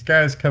because these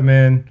guys come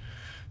in,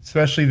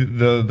 especially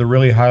the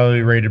really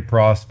highly rated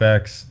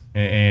prospects,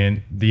 and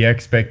the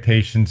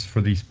expectations for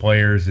these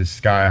players is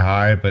sky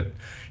high. But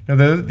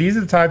these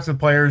are the types of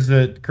players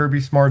that Kirby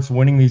Smart's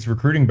winning these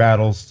recruiting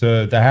battles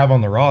to have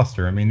on the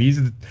roster. I mean, these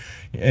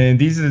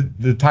are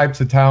the types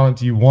of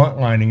talent you want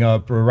lining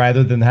up, or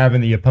rather than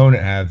having the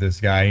opponent have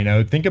this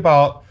guy. Think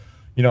about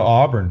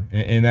Auburn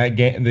in that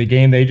game, the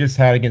game they just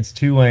had against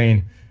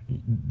Tulane.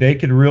 They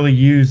could really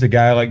use a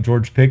guy like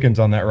George Pickens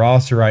on that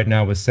roster right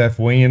now with Seth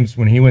Williams.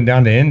 When he went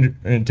down to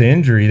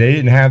injury, they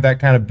didn't have that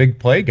kind of big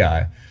play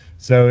guy.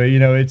 So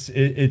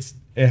it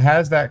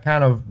has that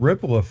kind of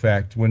ripple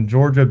effect. When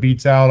Georgia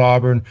beats out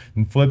Auburn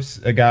and flips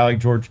a guy like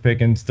George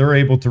Pickens, they're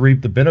able to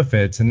reap the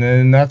benefits, and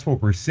then that's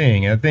what we're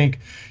seeing. And I think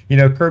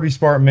Kirby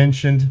Smart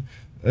mentioned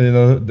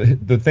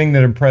the thing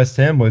that impressed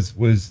him was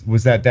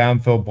that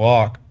downfield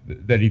block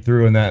that he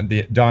threw in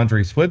the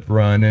DeAndre Swift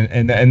run,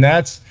 and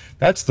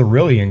that's the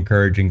really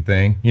encouraging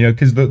thing,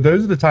 because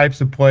those are the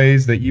types of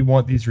plays that you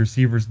want these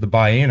receivers to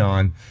buy in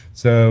on.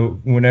 So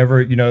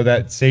whenever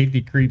that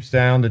safety creeps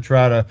down to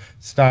try to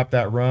stop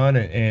that run,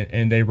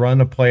 and they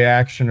run a play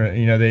action,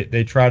 or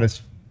they try to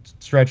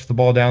stretch the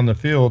ball down the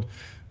field,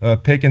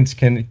 Pickens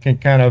can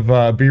kind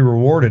of be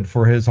rewarded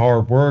for his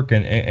hard work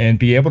and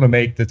be able to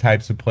make the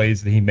types of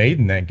plays that he made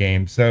in that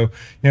game. So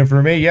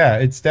for me, yeah,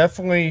 it's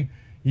definitely.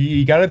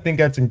 You got to think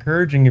that's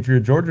encouraging if you're a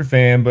Georgia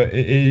fan, but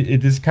it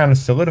just kind of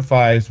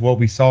solidifies what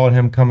we saw in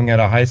him coming out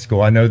of high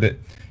school. I know that,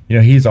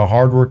 he's a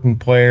hardworking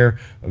player,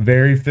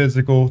 very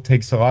physical,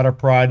 takes a lot of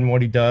pride in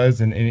what he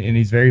does, and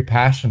he's very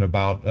passionate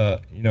about,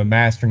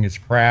 mastering his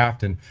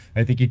craft. And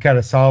I think you kind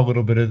of saw a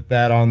little bit of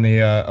that on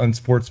the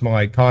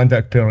unsportsmanlike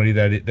conduct penalty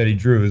that he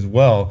drew as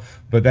well.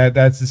 But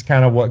that's just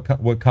kind of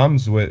what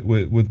comes with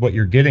what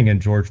you're getting in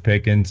George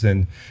Pickens.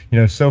 And,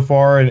 so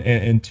far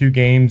in 2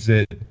 games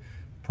that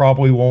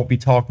probably won't be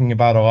talking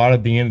about a lot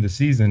at the end of the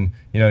season.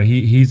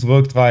 He's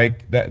looked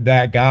like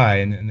that guy,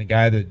 and the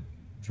guy that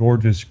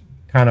Georgia's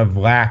kind of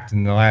lacked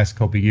in the last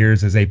couple of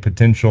years as a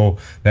potential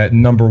that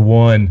number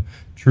 1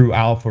 true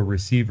alpha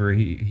receiver.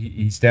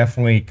 He's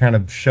definitely kind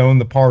of shown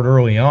the part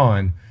early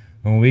on,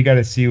 and we got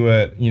to see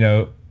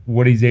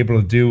what he's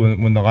able to do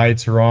when the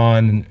lights are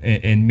on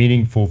in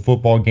meaningful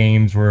football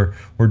games where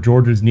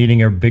Georgia's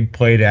needing a big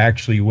play to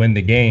actually win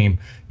the game.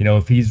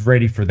 If he's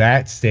ready for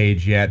that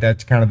stage yet,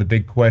 that's kind of the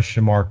big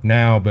question mark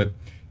now. But,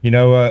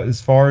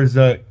 as far as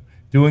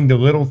doing the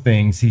little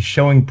things, he's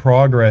showing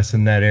progress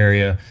in that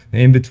area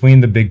in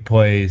between the big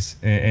plays,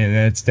 and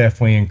that's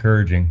definitely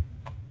encouraging.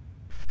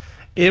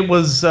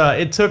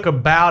 It took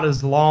about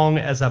as long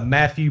as a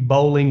Matthew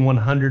Bowling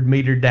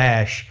 100-meter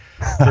dash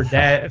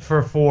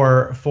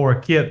for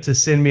Kip to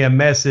send me a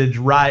message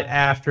right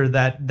after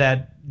that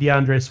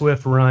DeAndre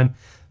Swift run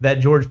that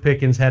George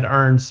Pickens had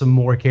earned some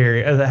more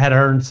had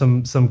earned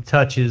some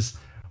touches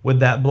with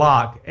that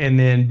block, and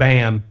then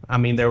bam! I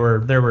mean, there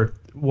were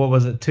what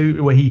was it,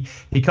 two? Well,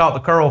 he caught the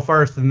curl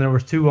first, and there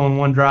was 2 on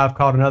one drive,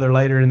 caught another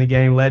later in the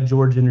game, led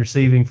Georgia in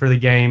receiving for the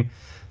game.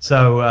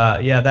 So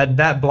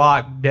that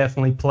block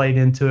definitely played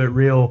into it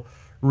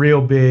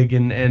real big.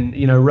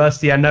 And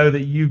Rusty, I know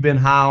that you've been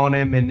high on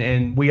him,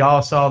 and we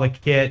all saw the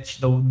catch,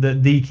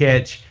 the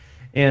catch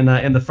in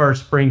the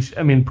first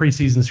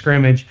preseason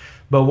scrimmage.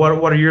 But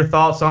what are your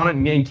thoughts on it?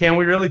 And can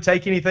we really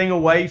take anything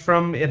away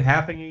from it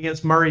happening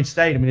against Murray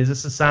State? I mean, is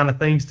this a sign of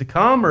things to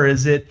come, or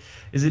is it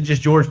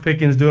just George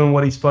Pickens doing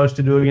what he's supposed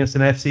to do against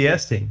an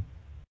FCS team?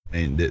 I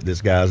mean,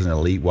 this guy's an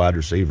elite wide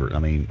receiver. I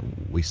mean,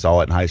 we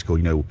saw it in high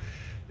school.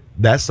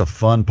 That's the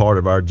fun part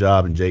of our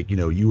job. And Jake,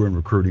 you were in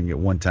recruiting at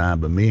one time,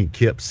 but me and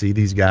Kip see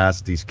these guys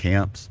at these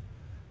camps,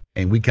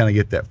 and we kind of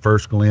get that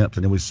first glimpse,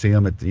 and then we see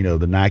him at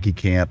the Nike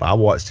camp. I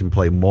watched him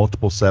play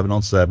multiple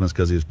 7-on-7s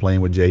because he was playing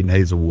with Jaden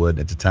Hazelwood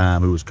at the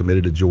time, who was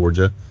committed to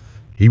Georgia.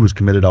 He was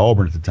committed to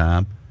Auburn at the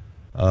time.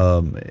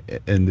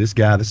 And this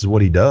guy, this is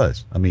what he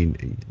does. I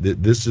mean,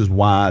 this is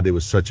why there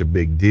was such a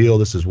big deal.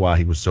 This is why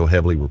he was so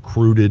heavily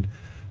recruited.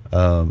 He's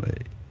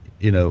a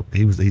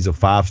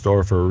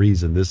 5-star for a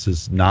reason.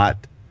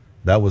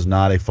 That was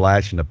not a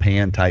flash in the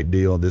pan type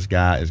deal. This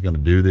guy is going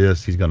to do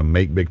this. He's going to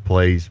make big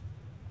plays.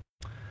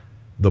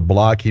 The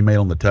block he made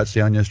on the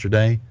touchdown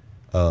yesterday,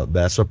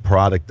 that's a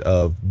product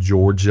of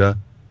Georgia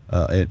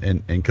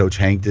and Coach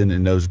Hankton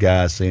and those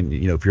guys saying,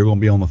 if you're going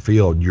to be on the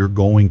field, you're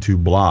going to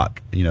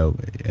block.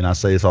 And I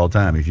say this all the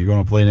time. If you're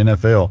going to play in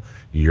NFL,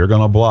 you're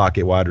going to block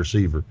at wide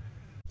receiver.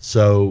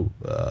 So,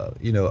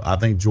 I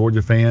think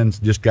Georgia fans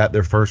just got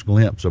their first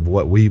glimpse of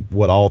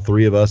what all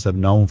three of us have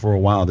known for a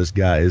while. This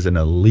guy is an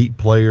elite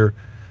player.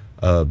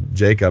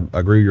 Jake, I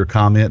agree with your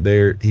comment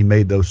there. He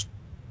made those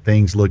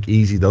things look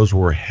easy. Those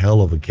were a hell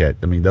of a catch.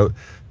 I mean,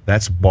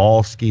 that's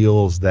ball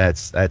skills.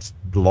 That's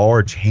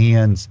large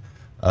hands.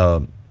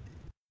 I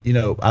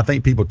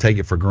think people take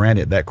it for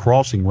granted. That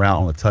crossing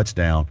route on the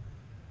touchdown,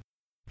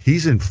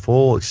 he's in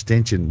full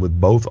extension with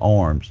both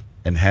arms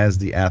and has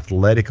the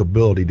athletic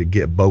ability to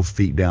get both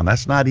feet down.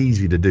 That's not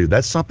easy to do.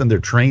 That's something they're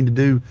trained to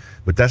do,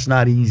 but that's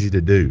not easy to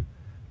do.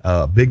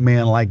 Big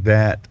man like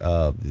that,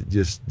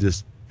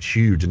 just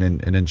huge,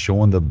 and then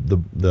showing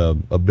the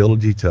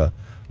ability to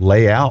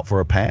lay out for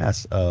a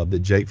pass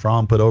that Jake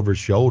Fromm put over his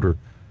shoulder.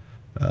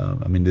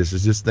 This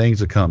is just things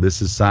to come.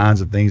 This is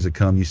signs of things to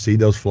come. You see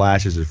those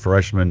flashes as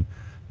freshmen,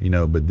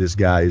 but this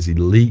guy is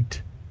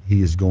elite.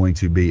 He is going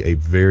to be a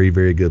very,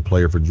 very good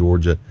player for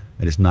Georgia,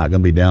 and it's not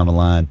going to be down the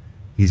line.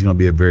 He's going to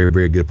be a very,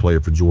 very good player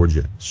for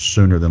Georgia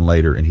sooner than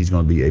later, and he's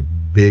going to be a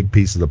big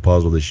piece of the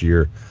puzzle this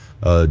year.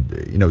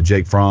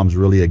 Jake Fromm's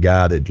really a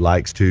guy that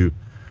likes to,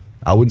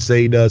 I wouldn't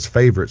say he does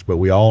favorites, but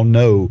we all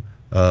know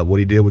what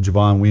he did with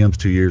Javon Williams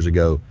 2 years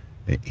ago.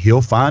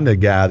 He'll find a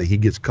guy that he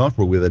gets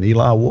comfortable with, and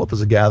Eli Wolf is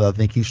a guy that I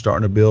think he's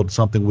starting to build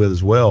something with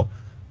as well.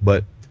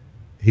 But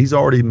he's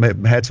already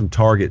had some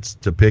targets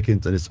to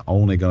Pickens, and it's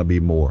only going to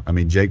be more. I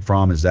mean, Jake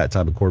Fromm is that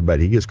type of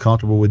quarterback. He gets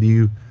comfortable with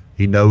you.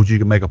 He knows you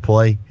can make a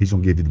play. He's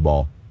going to give you the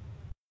ball.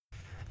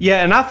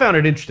 Yeah, and I found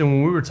it interesting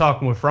when we were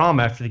talking with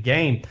Fromm after the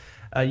game.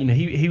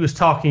 He was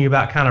talking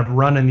about kind of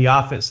running the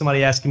offense.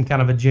 Somebody asked him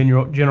kind of a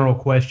general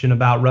question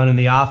about running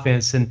the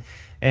offense, and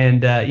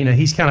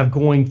he's kind of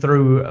going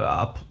through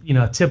a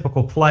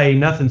typical play,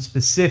 nothing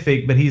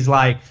specific, but he's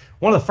like,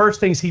 one of the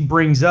first things he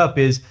brings up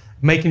is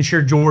making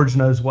sure George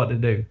knows what to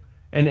do,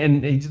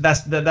 and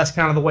that's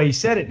kind of the way he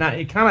said it. Now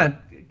it kind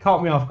of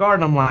caught me off guard,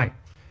 and I'm like,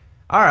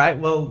 all right,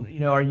 well,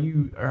 are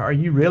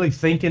you really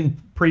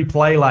thinking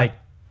pre-play like,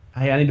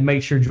 hey, I need to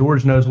make sure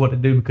George knows what to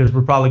do because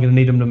we're probably going to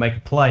need him to make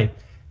a play?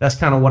 That's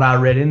kind of what I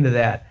read into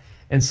that.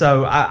 And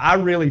so I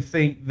really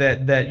think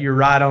that you're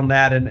right on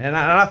that, and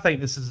I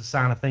think this is a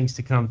sign of things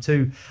to come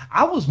too.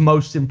 I was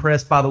most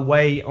impressed by the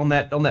way on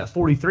that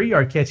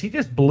 43-yard catch, he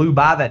just blew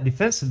by that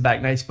defensive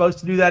back. Now he's supposed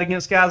to do that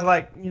against guys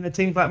like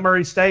teams like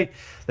Murray State.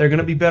 They're going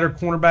to be better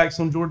cornerbacks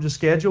on Georgia's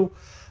schedule,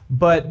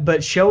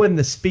 but showing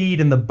the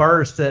speed and the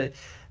burst that.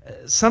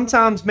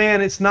 Sometimes,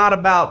 man, it's not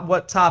about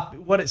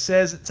what it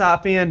says at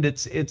top end.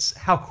 It's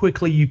how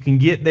quickly you can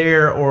get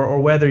there,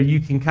 or whether you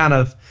can kind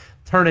of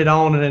turn it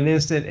on in an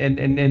instant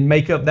and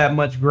make up that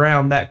much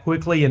ground that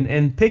quickly.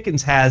 And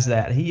Pickens has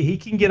that. He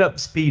can get up to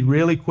speed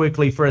really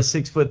quickly for a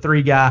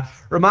 6'3" guy.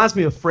 Reminds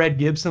me of Fred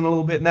Gibson a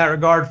little bit in that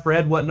regard.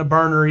 Fred wasn't a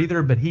burner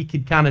either, but he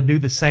could kind of do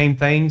the same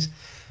things.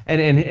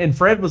 And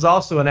Fred was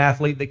also an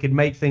athlete that could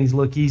make things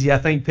look easy. I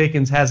think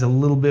Pickens has a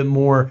little bit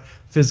more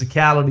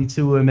physicality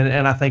to him,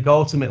 and I think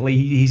ultimately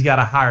he's got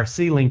a higher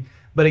ceiling.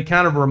 But it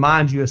kind of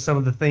reminds you of some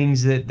of the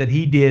things that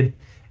he did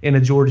in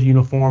a Georgia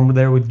uniform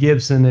there with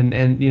Gibson,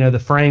 and the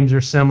frames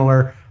are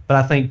similar. But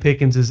I think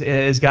Pickens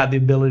has got the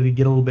ability to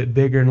get a little bit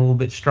bigger and a little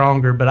bit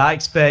stronger. But I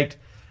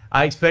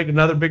expect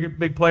another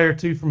big player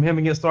too from him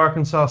against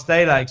Arkansas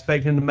State. I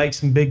expect him to make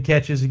some big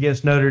catches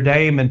against Notre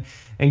Dame,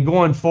 and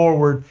going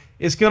forward,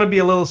 it's going to be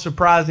a little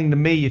surprising to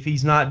me if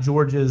he's not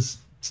Georgia's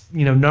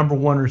number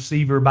one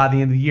receiver by the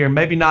end of the year.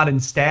 Maybe not in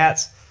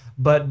stats,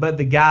 but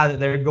the guy that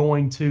they're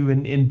going to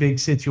in big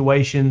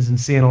situations and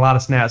seeing a lot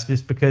of snaps,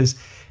 just because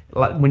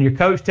like when your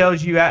coach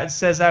tells you,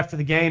 says after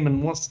the game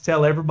and wants to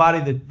tell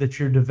everybody that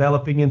you're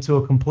developing into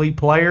a complete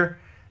player,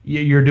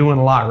 you're doing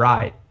a lot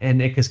right. And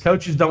because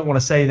coaches don't want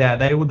to say that,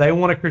 they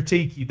want to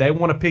critique you, they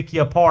want to pick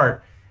you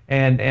apart.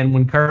 And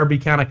when Kirby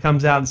kind of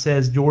comes out and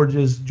says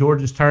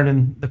Georgia's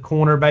turning the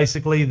corner,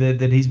 basically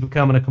that he's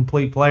becoming a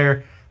complete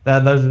player,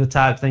 those are the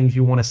type of things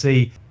you want to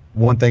see.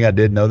 One thing I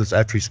did notice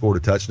after he scored a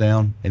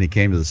touchdown and he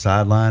came to the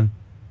sideline,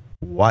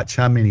 watch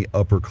how many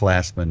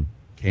upperclassmen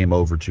came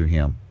over to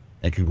him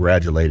and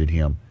congratulated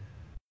him.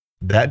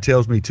 That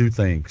tells me two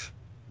things.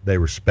 They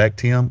respect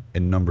him,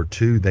 and number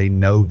two, they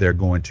know they're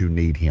going to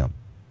need him.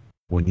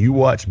 When you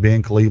watch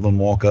Ben Cleveland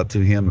walk up to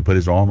him and put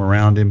his arm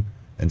around him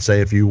and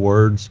say a few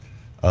words,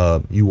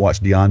 you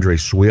watch DeAndre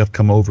Swift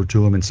come over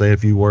to him and say a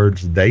few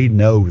words, they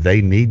know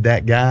they need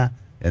that guy,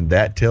 and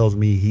that tells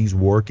me he's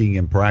working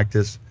in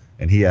practice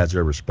and he has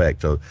their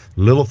respect. So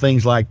little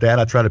things like that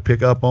I try to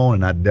pick up on,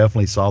 and I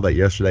definitely saw that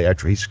yesterday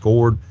after he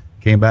scored,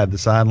 came back to the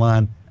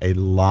sideline, a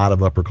lot of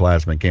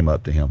upperclassmen came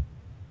up to him.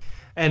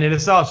 And it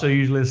is also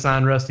usually a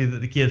sign, Rusty, that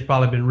the kid's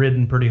probably been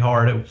ridden pretty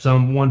hard at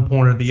some one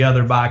point or the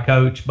other by a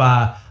coach,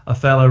 by a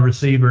fellow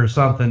receiver or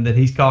something, that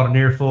he's caught an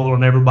earful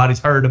and everybody's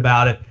heard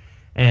about it.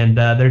 And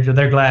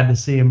they're glad to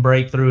see him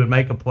break through and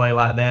make a play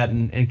like that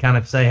and kind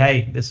of say,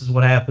 hey, this is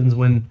what happens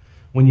when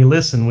you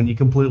listen, when you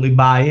completely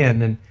buy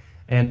in.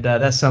 And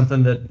that's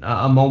something that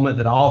a moment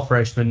that all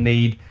freshmen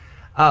need.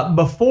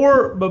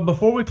 Before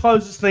we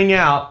close this thing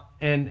out,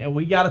 and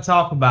we got to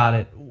talk about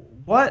it,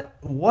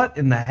 what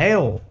in the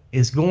hell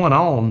is going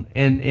on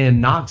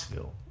in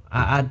Knoxville?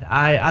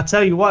 I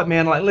tell you what,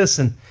 man, like,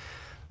 listen,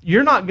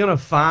 you're not going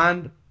to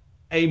find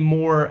a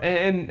more,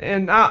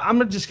 and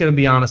I'm just going to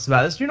be honest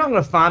about this, you're not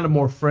going to find a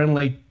more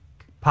friendly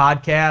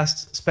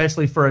podcast,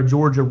 especially for a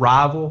Georgia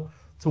rival,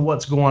 to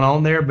what's going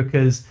on there,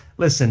 because,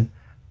 listen,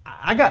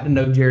 I got to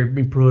know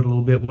Jeremy Pruitt a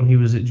little bit when he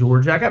was at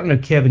Georgia. I got to know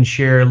Kevin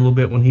Sherr a little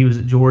bit when he was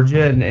at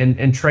Georgia,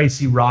 and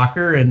Tracy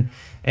Rocker, and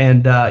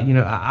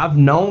I've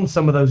known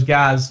some of those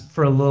guys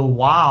for a little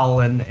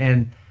while,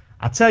 and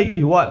I tell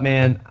you what,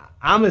 man,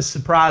 I'm as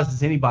surprised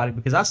as anybody,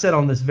 because I said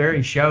on this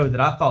very show that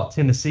I thought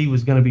Tennessee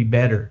was going to be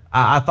better.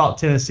 I thought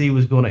Tennessee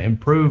was going to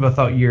improve. I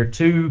thought year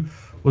 2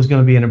 was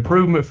going to be an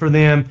improvement for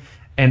them.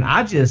 And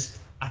I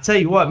tell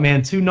you what,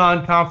 man, 2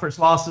 non-conference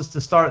losses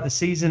to start the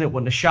season. It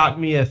wouldn't have shocked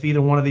me if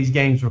either one of these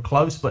games were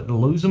close, but to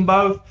lose them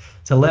both,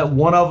 to let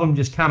one of them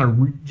just kind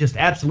of just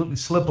absolutely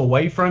slip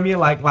away from you,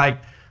 like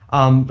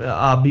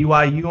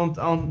BYU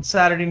on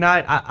Saturday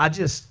night,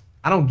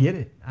 I don't get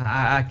it.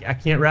 I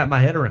can't wrap my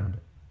head around it.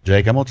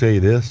 Jake, I'm going to tell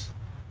you this,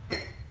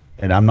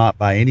 and I'm not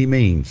by any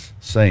means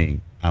saying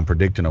I'm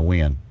predicting a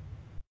win,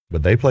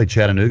 but they played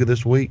Chattanooga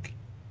this week,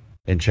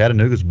 and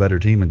Chattanooga's a better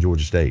team than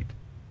Georgia State.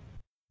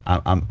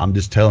 I'm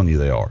just telling you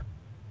they are.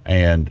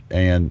 And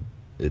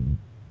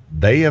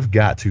they have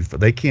got to –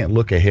 they can't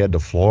look ahead to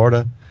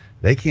Florida.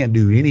 They can't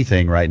do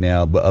anything right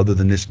now but other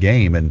than this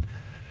game. And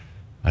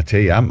I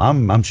tell you,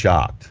 I'm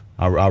shocked.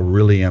 I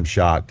really am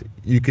shocked.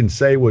 You can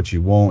say what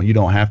you want. You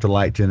don't have to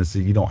like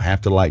Tennessee. You don't have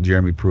to like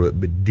Jeremy Pruitt.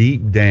 But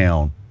deep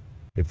down,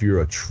 if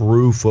you're a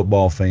true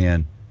football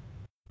fan,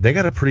 they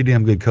got a pretty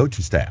damn good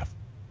coaching staff.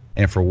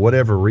 And for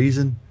whatever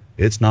reason,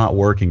 it's not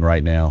working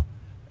right now.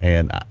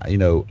 And I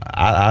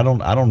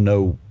don't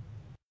know.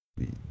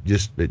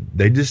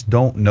 They just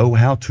don't know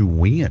how to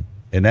win.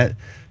 And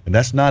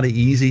that's not an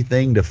easy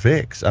thing to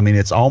fix. I mean,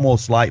 it's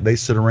almost like they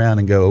sit around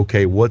and go,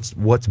 okay, what's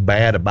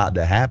bad about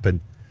to happen?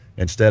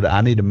 Instead of,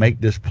 I need to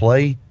make this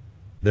play,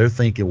 they're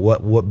thinking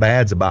what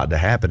bad's about to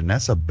happen, and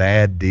that's a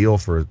bad deal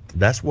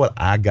that's what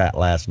I got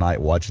last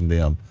night watching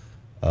them.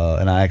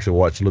 And I actually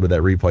watched a little bit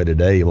of that replay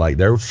today. Like,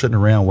 they were sitting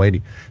around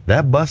waiting.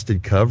 That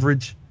busted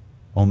coverage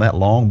on that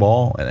long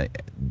ball, and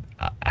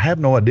I have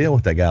no idea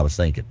what that guy was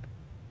thinking.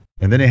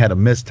 And then they had a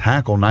missed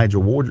tackle.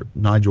 Nigel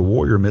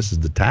Warrior misses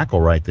the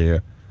tackle right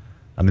there.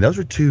 I mean, those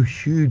are 2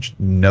 huge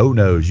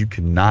no-nos. You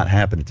could not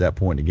happen at that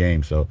point in the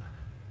game. So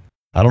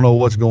I don't know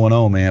what's going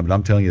on, man, but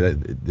I'm telling you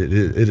that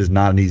it is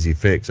not an easy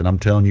fix. And I'm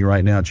telling you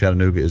right now,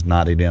 Chattanooga is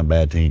not a damn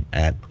bad team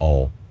at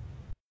all.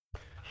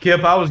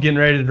 Kip, I was getting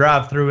ready to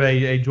drive through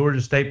a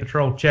Georgia State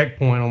Patrol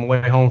checkpoint on the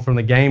way home from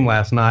the game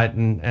last night,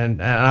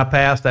 and I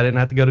passed. I didn't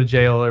have to go to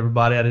jail,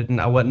 everybody.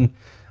 I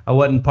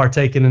wasn't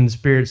partaking in the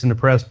spirits in the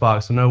press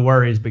box, so no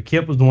worries. But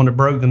Kip was the one that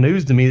broke the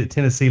news to me that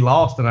Tennessee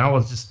lost, and I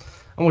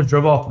almost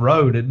drove off the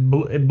road.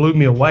 It blew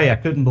me away. I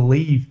couldn't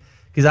believe,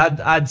 because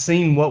I'd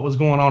seen what was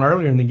going on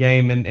earlier in the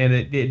game, and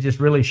it just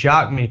really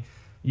shocked me.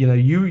 You know,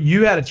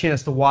 you had a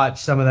chance to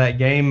watch some of that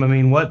game. I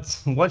mean,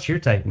 what's your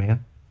take,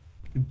 man?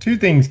 2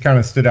 things kind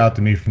of stood out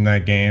to me from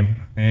that game.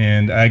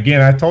 And again,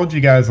 I told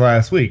you guys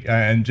last week,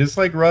 and just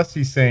like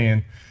Rusty's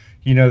saying,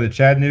 that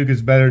Chattanooga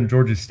is better than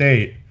Georgia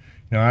State.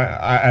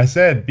 I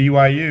said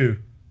BYU,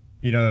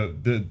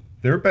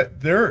 they're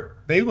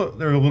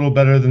a little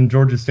better than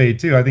Georgia State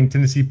too. I think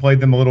Tennessee played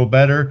them a little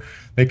better.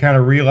 They kind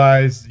of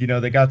realized,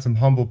 they got some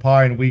humble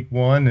pie in week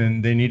 1,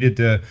 and they needed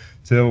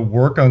to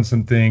work on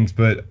some things.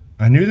 But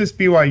I knew this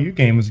BYU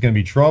game was going to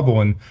be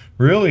trouble. And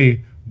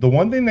really, the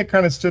one thing that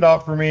kind of stood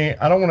out for me,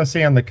 I don't want to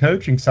say on the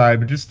coaching side,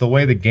 but just the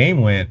way the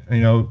game went.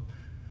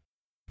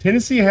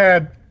 Tennessee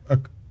had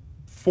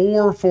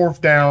four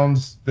fourth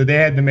downs that they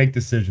had to make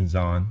decisions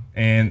on.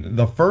 And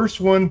the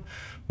first one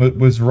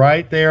was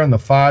right there on the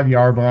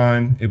 5-yard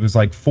line. It was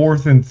like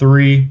 4th and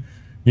 3.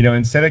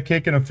 Instead of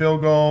kicking a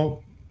field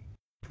goal,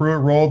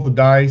 Pruitt rolled the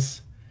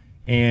dice,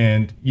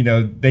 and,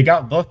 they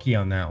got lucky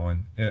on that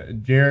one.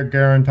 Jarrett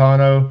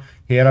Garantano,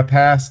 he had a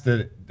pass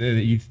that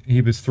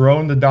he was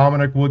throwing to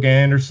Dominic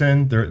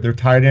Wood-Anderson. They're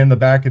tight in the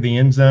back of the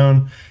end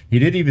zone. He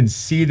didn't even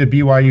see the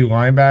BYU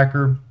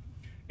linebacker,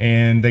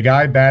 and the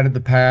guy batted the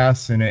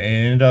pass, and it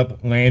ended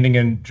up landing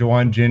in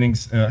Jawan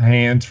Jennings'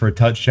 hands for a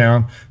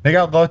touchdown. They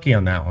got lucky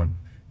on that one.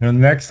 The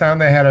next time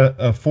they had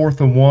a 4th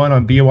and 1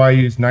 on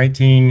BYU's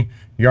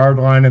 19-yard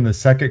line in the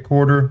second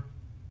quarter,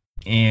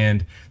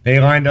 and they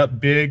lined up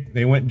big.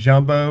 They went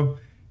jumbo.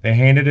 They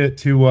handed it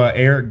to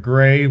Eric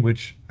Gray,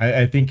 which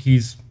I think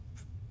he's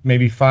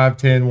maybe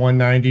 5'10",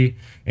 190,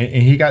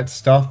 and he got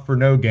stuffed for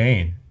no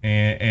gain.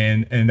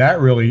 And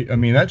that really,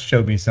 that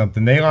showed me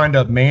something. They lined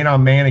up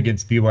man-on-man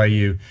against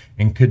BYU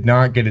and could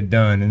not get it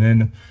done. And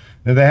then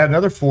they had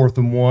another 4th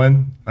and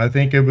 1. I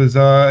think it was,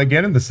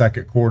 again, in the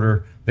second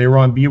quarter. They were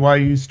on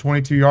BYU's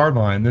 22-yard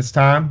line. This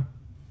time,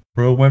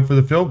 Pruitt went for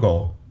the field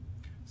goal.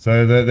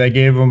 So they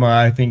gave them,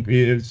 I think,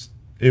 it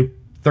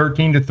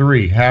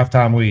 13-3,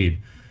 halftime lead.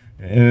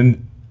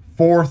 And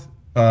fourth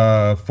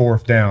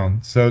down.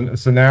 So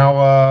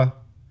now,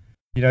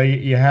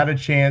 you had a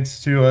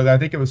chance to, I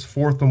think it was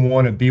 4th and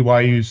 1 at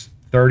BYU's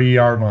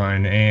 30-yard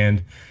line.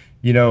 And,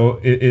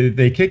 if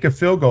they kick a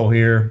field goal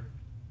here,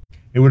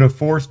 it would have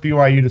forced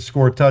BYU to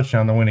score a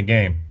touchdown to win a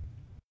game.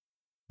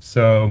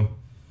 So,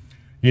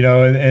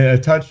 and a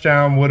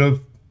touchdown would have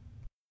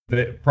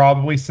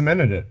probably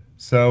cemented it.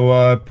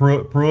 So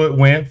Pruitt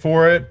went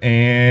for it,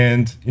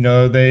 and,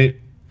 they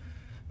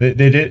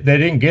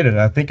didn't get it.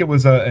 I think it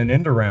was an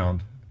end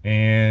around.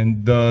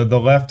 And the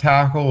left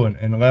tackle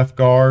and left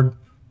guard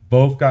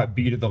both got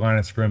beat at the line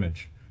of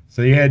scrimmage.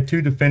 So you had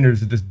 2 defenders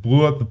that just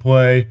blew up the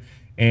play,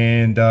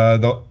 and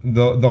the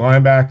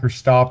linebacker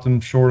stopped them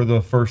short of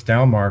the first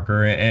down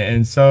marker.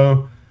 And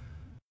so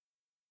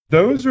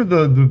those are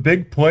the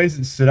big plays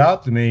that stood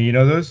out to me.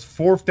 Those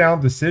 4th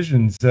down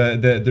decisions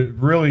that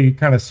really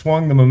kind of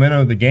swung the momentum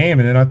of the game.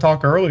 And then I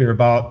talked earlier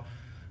about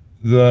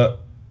the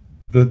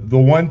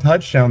one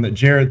touchdown that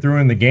Jarrett threw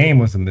in the game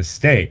was a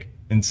mistake.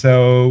 And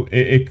so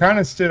it kind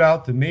of stood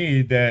out to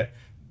me that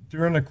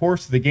during the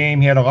course of the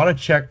game, he had a lot of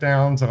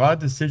checkdowns, a lot of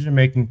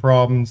decision-making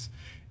problems,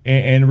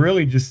 and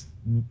really just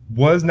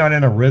was not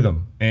in a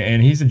rhythm.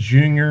 And he's a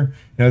junior.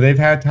 They've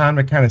had time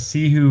to kind of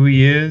see who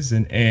he is,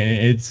 and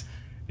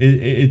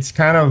it's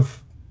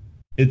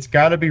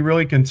got to be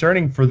really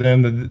concerning for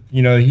them that,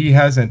 he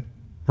hasn't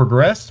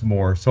progressed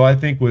more. So I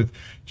think with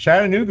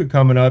Chattanooga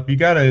coming up, you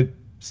got to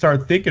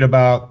start thinking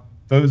about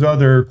those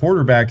other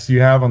quarterbacks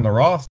you have on the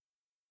roster.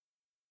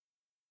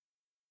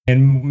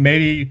 And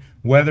maybe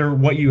whether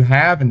what you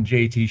have in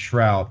JT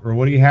Shrout or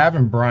what do you have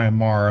in Brian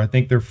Marr, I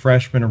think they're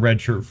freshmen or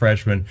redshirt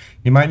freshmen.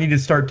 You might need to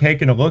start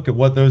taking a look at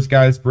what those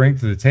guys bring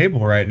to the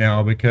table right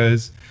now,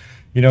 because,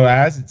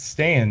 as it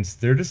stands,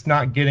 they're just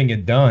not getting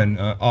it done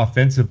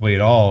offensively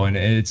at all. And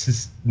it's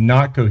just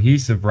not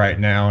cohesive right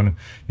now. And,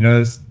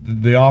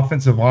 the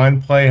offensive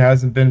line play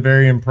hasn't been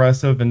very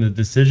impressive, and the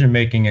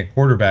decision-making at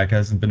quarterback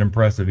hasn't been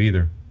impressive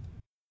either.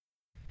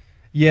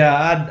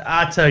 Yeah,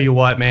 I tell you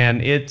what,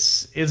 man,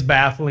 it's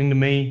baffling to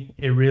me.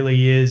 It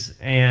really is,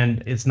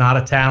 and it's not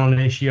a talent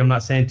issue. I'm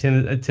not saying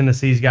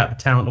Tennessee's got the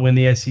talent to win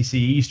the SEC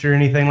East or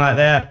anything like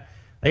that.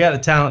 They got the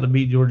talent to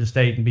beat Georgia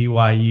State and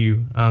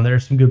BYU.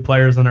 There's some good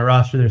players on that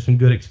roster. There's some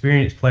good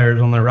experienced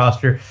players on their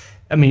roster.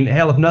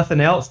 Hell, if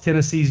nothing else,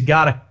 Tennessee's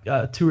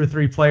got 2 or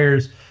 3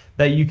 players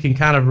that you can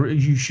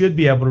you should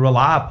be able to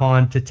rely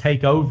upon to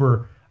take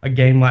over a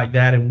game like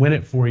that and win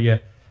it for you.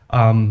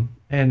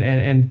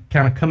 And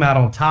kind of come out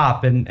on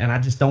top, and I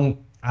just don't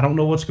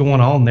know what's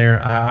going on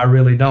there. I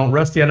really don't.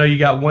 Rusty, I know you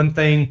got one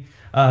thing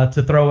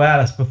to throw at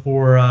us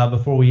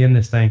before we end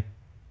this thing.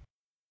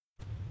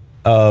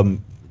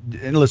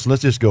 And listen,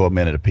 let's just go a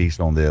minute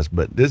apiece on this.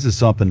 But this is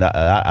something that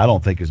I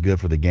don't think is good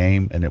for the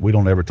game, and that we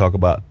don't ever talk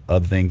about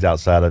other things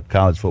outside of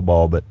college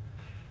football. But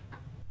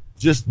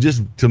just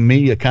to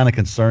me, kind of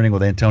concerning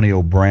with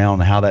Antonio Brown,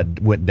 how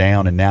that went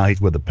down, and now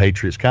he's with the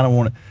Patriots. Kind of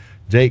want to.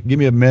 Jake, give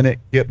me a minute.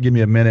 Yep, give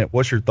me a minute.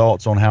 What's your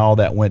thoughts on how all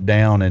that went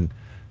down? And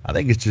I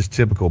think it's just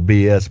typical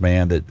BS,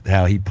 man, that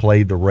how he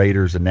played the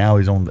Raiders and now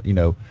he's on,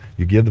 you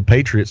give the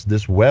Patriots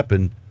this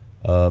weapon.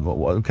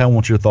 Kind of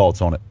want your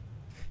thoughts on it.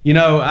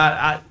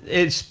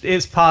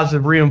 It's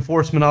positive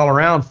reinforcement all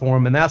around for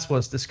him, and that's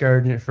what's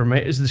discouraging for me.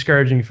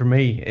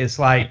 It's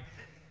like,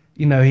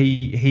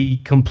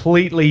 he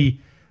completely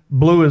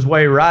blew his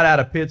way right out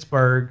of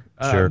Pittsburgh,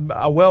 sure.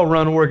 A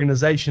well-run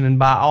organization, and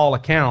by all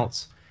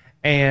accounts.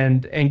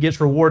 And gets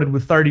rewarded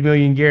with $30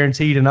 million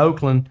guaranteed in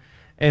Oakland,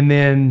 and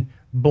then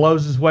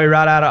blows his way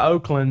right out of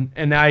Oakland,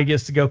 and now he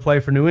gets to go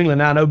play for New England.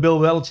 Now, I know Bill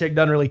Belichick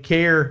doesn't really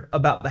care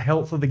about the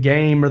health of the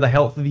game or the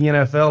health of the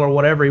NFL or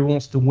whatever. He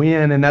wants to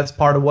win, and that's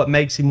part of what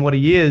makes him what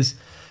he is.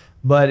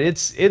 But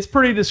it's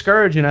pretty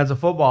discouraging as a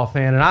football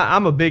fan, and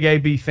I'm a big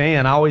AB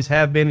fan. I always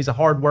have been. He's a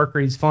hard worker.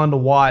 He's fun to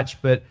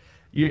watch, but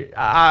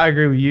I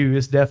agree with you.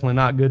 It's definitely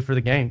not good for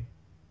the game.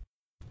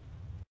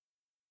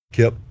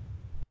 Kip.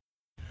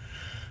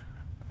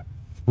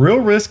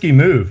 Real risky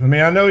move. I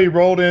mean, I know he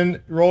rolled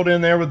in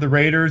there with the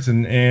Raiders,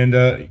 and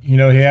he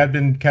had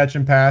been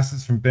catching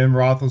passes from Ben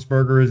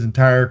Roethlisberger his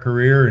entire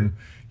career, and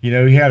he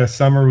had a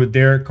summer with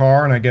Derek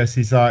Carr, and I guess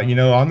he thought,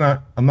 I'm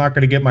not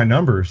going to get my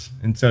numbers,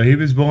 and so he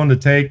was willing to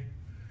take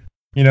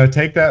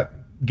that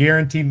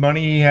guaranteed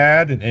money he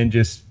had and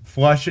just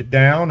flush it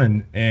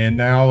down, and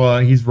now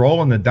he's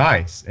rolling the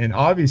dice, and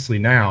obviously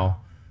now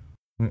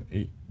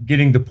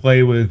getting to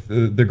play with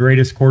the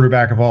greatest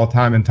quarterback of all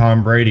time in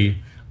Tom Brady.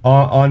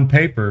 On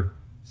paper,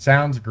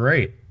 sounds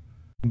great,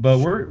 but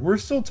we're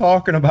still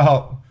talking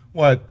about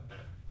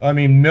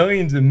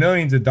millions and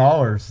millions of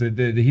dollars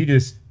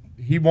that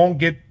he won't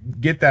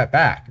get that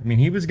back. I mean,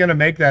 he was going to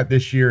make that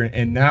this year,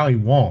 and now he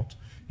won't,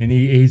 and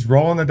he's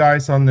rolling the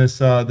dice on this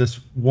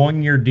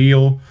 1 year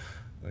deal.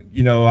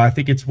 I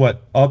think it's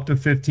up to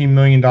 $15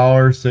 million.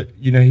 So,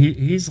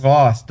 he's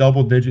lost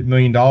double-digit $1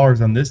 million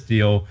on this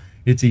deal.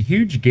 It's a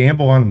huge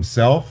gamble on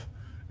himself,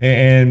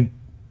 and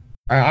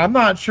I'm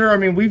not sure. I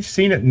mean, we've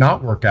seen it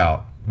not work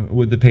out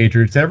with the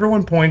Patriots.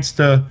 Everyone points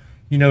to,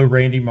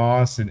 Randy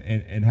Moss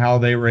and how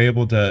they were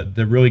able to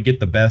really get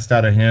the best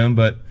out of him.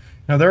 But,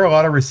 there are a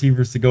lot of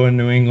receivers that go in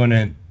New England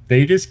and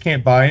they just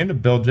can't buy into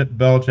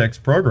Belichick's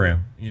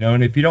program,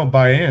 and if you don't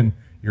buy in,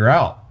 you're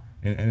out.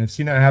 And I've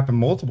seen that happen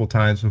multiple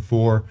times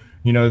before.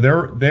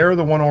 They're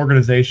the one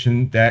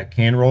organization that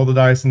can roll the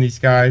dice on these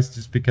guys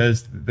just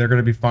because they're going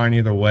to be fine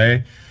either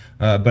way.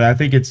 But I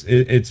think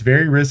it's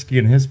very risky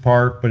on his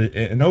part,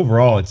 and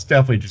overall, it's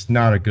definitely just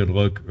not a good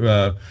look,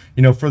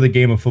 for the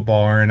game of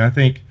football. And I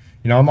think,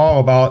 I'm all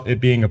about it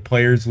being a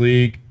players'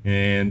 league,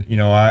 and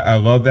I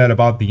love that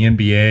about the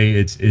NBA.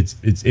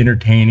 It's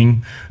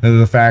entertaining,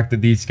 the fact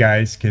that these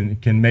guys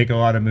can make a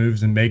lot of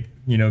moves and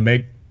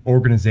make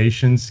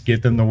organizations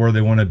get them to where they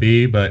want to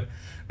be, but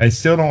I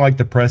still don't like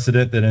the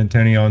precedent that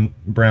Antonio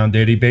Brown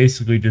did. He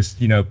basically just,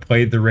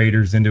 played the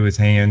Raiders into his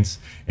hands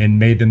and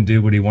made them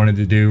do what he wanted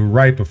to do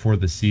right before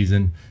the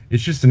season.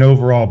 It's just an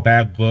overall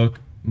bad look.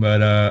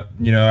 But,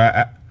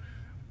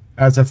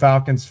 as a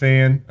Falcons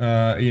fan,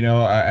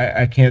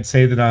 I can't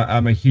say that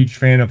I'm a huge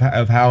fan of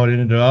how it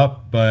ended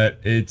up, but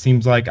it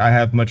seems like I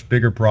have much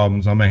bigger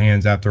problems on my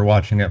hands after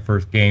watching that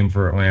first game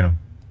for Atlanta.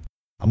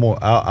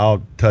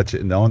 I'll touch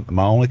it.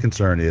 My only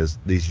concern is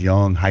these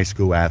young high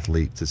school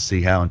athletes, to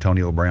see how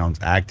Antonio Brown's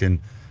acting,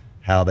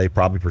 how they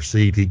probably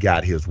perceive he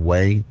got his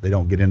way. They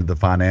don't get into the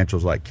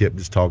financials like Kip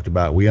just talked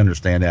about. We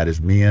understand that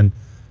as men,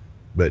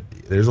 but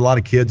there's a lot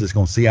of kids that's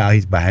going to see how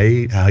he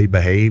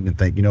behaved and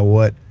think, you know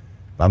what,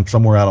 if I'm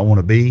somewhere I don't want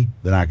to be,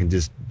 then I can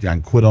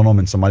quit on them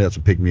and somebody else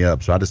will pick me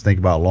up. So I just think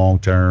about long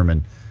term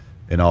and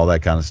all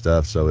that kind of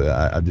stuff. So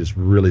I just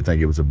really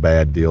think it was a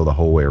bad deal the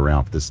whole way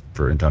around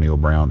for Antonio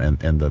Brown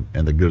and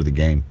the good of the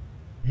game.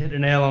 Hit a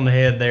nail on the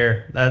head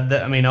there.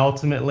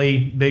 Ultimately,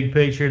 big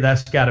picture,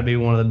 that's got to be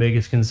one of the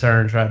biggest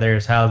concerns right there,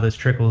 is how this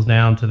trickles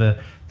down to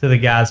the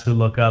guys who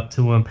look up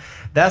to him.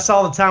 That's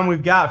all the time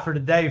we've got for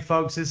today,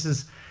 folks. This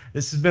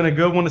has been a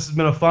good one. This has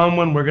been a fun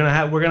one. We're gonna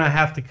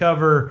have to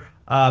cover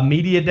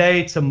Media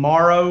Day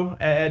tomorrow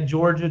at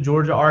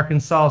Georgia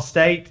Arkansas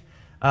State.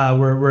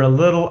 We're a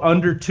little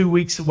under 2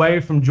 weeks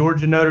away from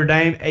Georgia Notre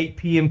Dame, 8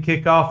 p.m.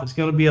 kickoff. It's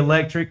going to be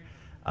electric.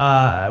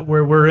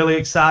 We're really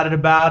excited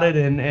about it,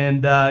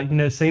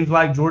 and it seems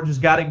like Georgia's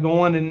got it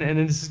going,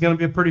 and this is going to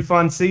be a pretty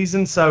fun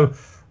season. So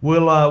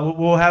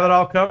we'll have it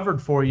all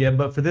covered for you.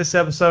 But for this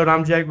episode,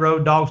 I'm Jake Rowe,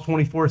 Dogs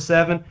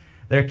 24/7.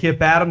 They're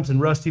Kip Adams and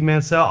Rusty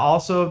Mansell,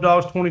 also of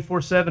Dogs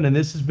 24/7, and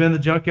this has been the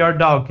Junkyard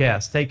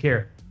Dogcast. Take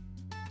care.